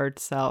maybe a hard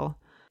sell.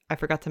 I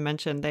forgot to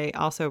mention, they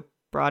also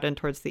brought in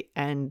towards the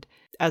end,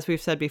 as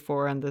we've said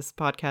before on this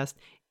podcast,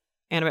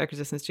 antibiotic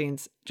resistance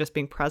genes just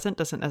being present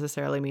doesn't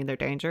necessarily mean they're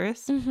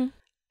dangerous.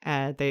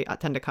 They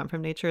tend to come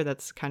from nature.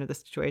 That's kind of the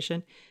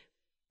situation.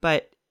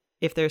 But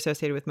if they're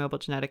associated with mobile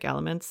genetic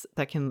elements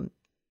that can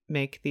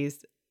make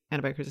these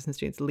antibiotic resistance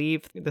genes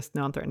leave this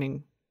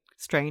non-threatening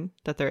strain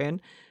that they're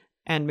in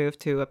and move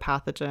to a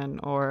pathogen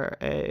or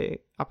a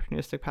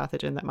opportunistic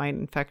pathogen that might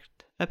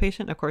infect a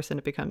patient, of course, then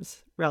it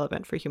becomes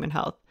relevant for human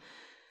health.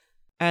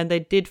 And they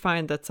did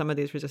find that some of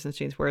these resistance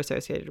genes were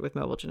associated with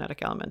mobile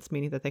genetic elements,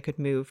 meaning that they could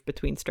move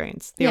between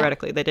strains.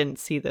 Theoretically, they didn't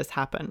see this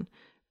happen,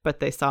 but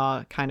they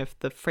saw kind of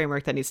the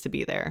framework that needs to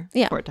be there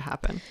for it to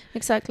happen.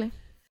 Exactly.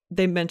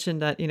 They mentioned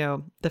that,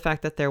 the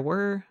fact that there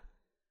were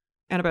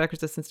antibiotic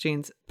resistance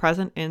genes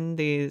present in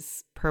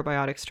these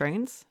probiotic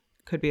strains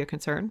could be a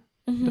concern,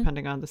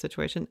 depending on the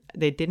situation.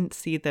 They didn't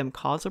see them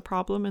cause a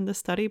problem in this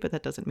study, but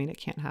that doesn't mean it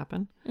can't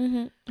happen.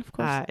 Of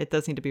course. It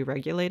does need to be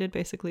regulated,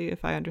 basically,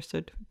 if I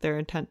understood their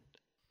intent.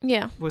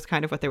 Was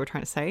kind of what they were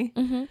trying to say.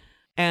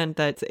 And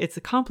that it's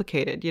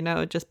complicated,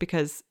 just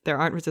because there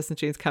aren't resistance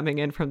genes coming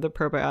in from the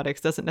probiotics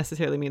doesn't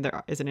necessarily mean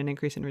there isn't an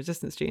increase in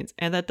resistance genes.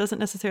 And that doesn't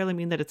necessarily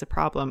mean that it's a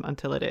problem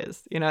until it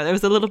is. There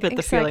was a little bit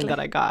the feeling that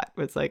I got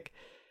was like,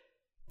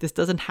 this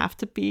doesn't have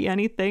to be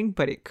anything,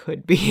 but it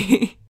could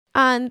be.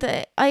 And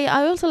I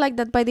also like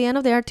that by the end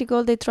of the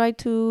article, they try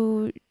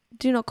to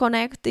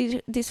connect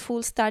this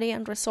full study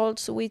and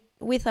results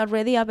with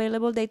already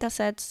available data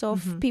sets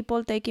of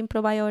people taking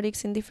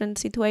probiotics in different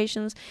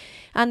situations.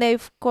 And they,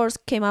 of course,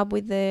 came up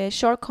with the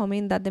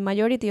shortcoming that the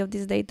majority of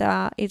this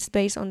data is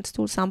based on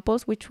stool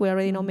samples, which we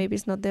already know maybe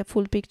is not the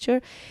full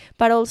picture.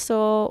 But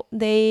also,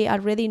 they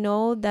already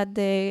know that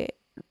the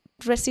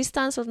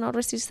resistance or not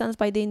resistance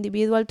by the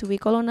individual to be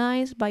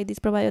colonized by these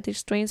probiotic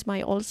strains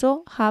might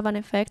also have an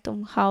effect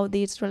on how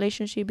this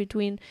relationship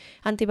between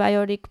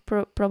antibiotic,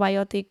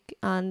 probiotic,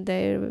 and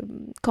the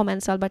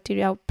commensal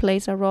bacteria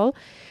plays a role.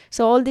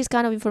 So all this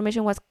kind of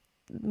information was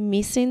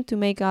missing to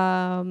make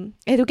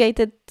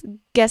educated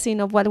guessing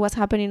of what was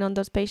happening on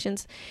those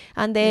patients.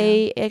 And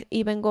they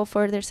even go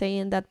further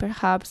saying that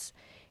perhaps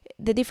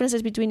the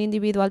differences between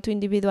individual to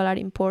individual are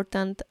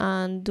important,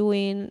 and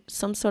doing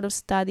some sort of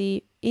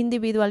study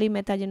individually,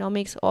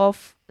 metagenomics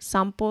of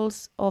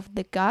samples of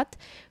the gut,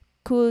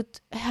 could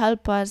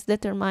help us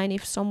determine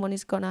if someone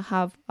is going to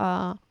have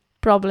a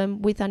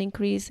problem with an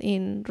increase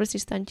in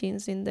resistant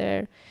genes in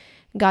their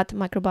gut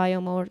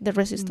microbiome, or the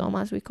resistome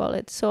as we call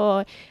it.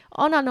 So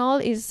on and all,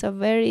 is a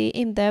very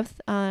in-depth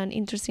and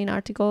interesting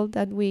article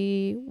that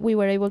we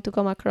were able to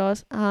come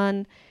across.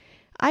 And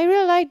I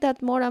really like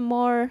that more and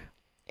more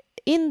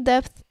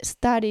in-depth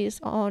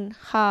studies on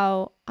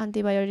how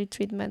antibiotic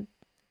treatment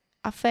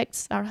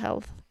affects our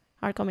health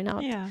are coming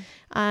out.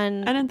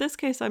 And in this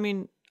case, I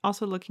mean,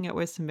 also looking at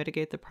ways to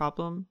mitigate the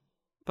problem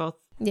both.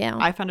 Yeah.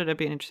 I found it to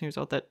be an interesting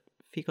result that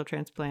fecal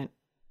transplant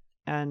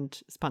and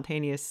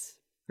spontaneous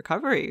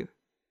recovery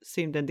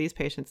seemed in these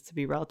patients to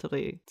be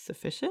relatively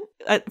sufficient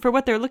for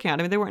what they're looking at.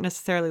 I mean, they weren't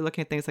necessarily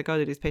looking at things like, oh,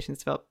 did these patients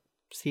develop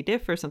C.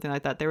 diff or something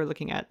like that? They were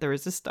looking at the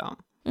resistome.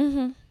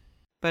 Mm-hmm.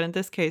 But in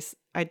this case,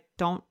 I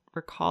don't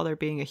recall there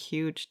being a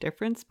huge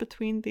difference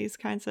between these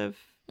kinds of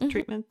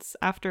treatments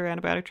after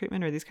antibiotic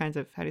treatment, or these kinds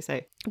of, how do you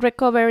say?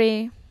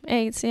 Recovery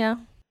aids, yeah.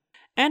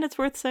 And it's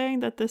worth saying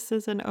that this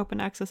is an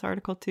open access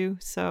article too,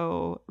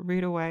 so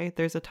read away.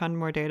 There's a ton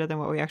more data than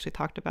what we actually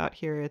talked about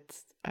here.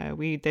 It's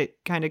they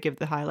kind of give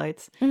the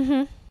highlights.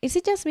 Mm-hmm. Is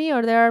it just me,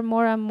 or there are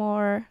more and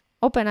more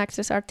open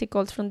access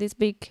articles from this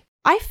big?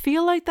 I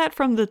feel like that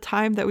from the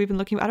time that we've been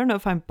looking. I don't know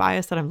if I'm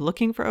biased that I'm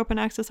looking for open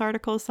access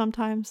articles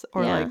sometimes,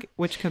 or like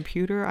which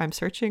computer I'm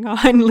searching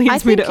on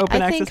leads me to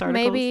open access articles. I think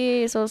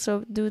maybe it's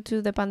also due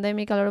to the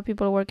pandemic. A lot of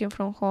people working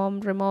from home,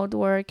 remote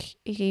work.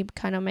 It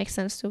kind of makes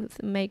sense to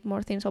make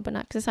more things open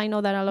access. I know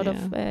that a lot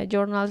of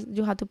journals,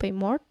 you have to pay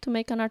more to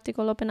make an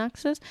article open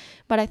access,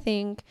 but I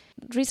think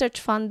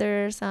research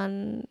funders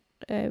and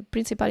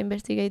principal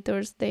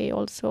investigators, they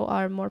also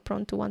are more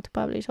prone to want to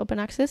publish open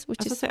access,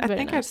 which is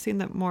very nice. I've seen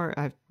that more.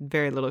 I have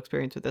very little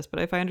experience with this,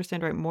 but if I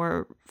understand right,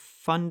 more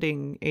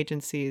funding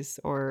agencies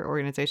or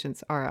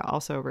organizations are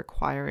also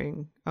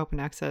requiring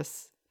open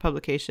access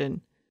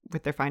publication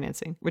with their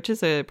financing, which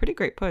is a pretty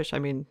great push. I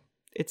mean,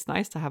 it's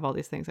nice to have all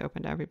these things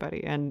open to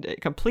everybody, and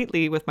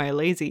completely with my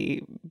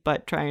lazy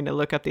butt trying to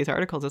look up these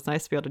articles, it's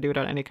nice to be able to do it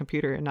on any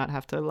computer and not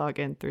have to log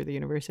in through the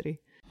university.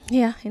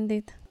 Yeah,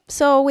 indeed.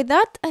 So with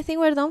that, I think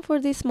we're done for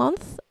this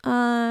month,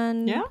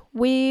 and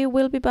we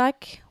will be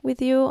back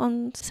with you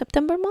on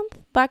September month,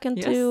 back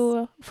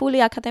into fully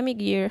academic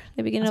year,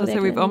 the beginning of the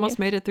academic we've almost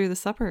made it through the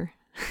summer.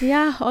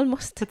 Yeah,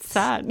 almost. It's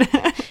sad.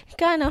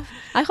 Kind of.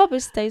 I hope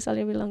it stays a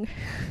little bit longer.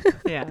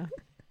 Yeah.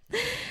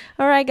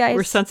 All right, guys.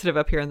 We're sensitive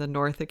up here in the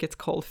north. It gets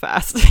cold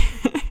fast.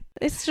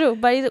 It's true,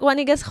 but when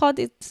it gets hot,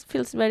 it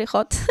feels very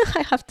hot,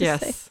 I have to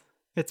say. Yes,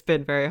 it's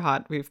been very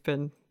hot. We've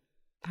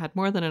had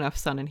more than enough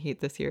sun and heat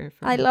this year.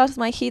 I lost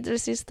my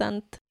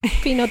heat-resistant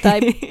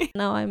phenotype.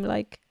 Now I'm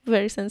like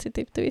very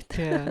sensitive to it.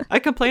 Yeah, I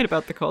complain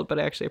about the cold, but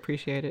I actually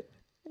appreciate it.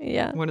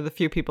 Yeah. One of the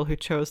few people who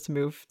chose to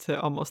move to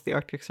almost the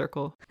Arctic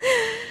Circle.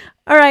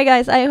 All right,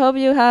 guys. I hope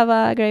you have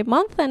a great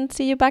month and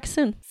see you back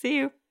soon. See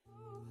you.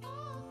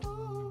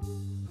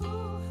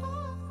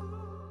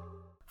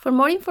 For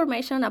more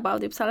information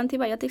about the Uppsala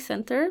Antibiotic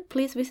Center,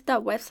 please visit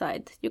our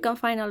website. You can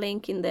find a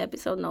link in the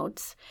episode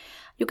notes.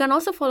 You can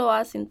also follow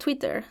us in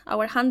Twitter.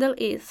 Our handle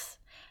is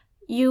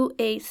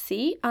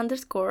UAC_UU.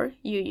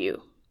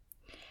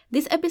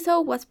 This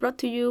episode was brought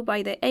to you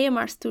by the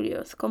AMR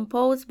Studios,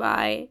 composed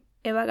by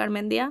Eva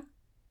Garmendia,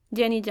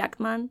 Jenny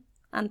Jackman,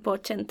 and Po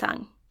Chen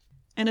Tang.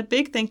 And a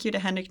big thank you to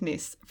Henrik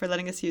Nies for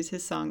letting us use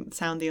his song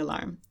Sound the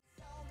Alarm.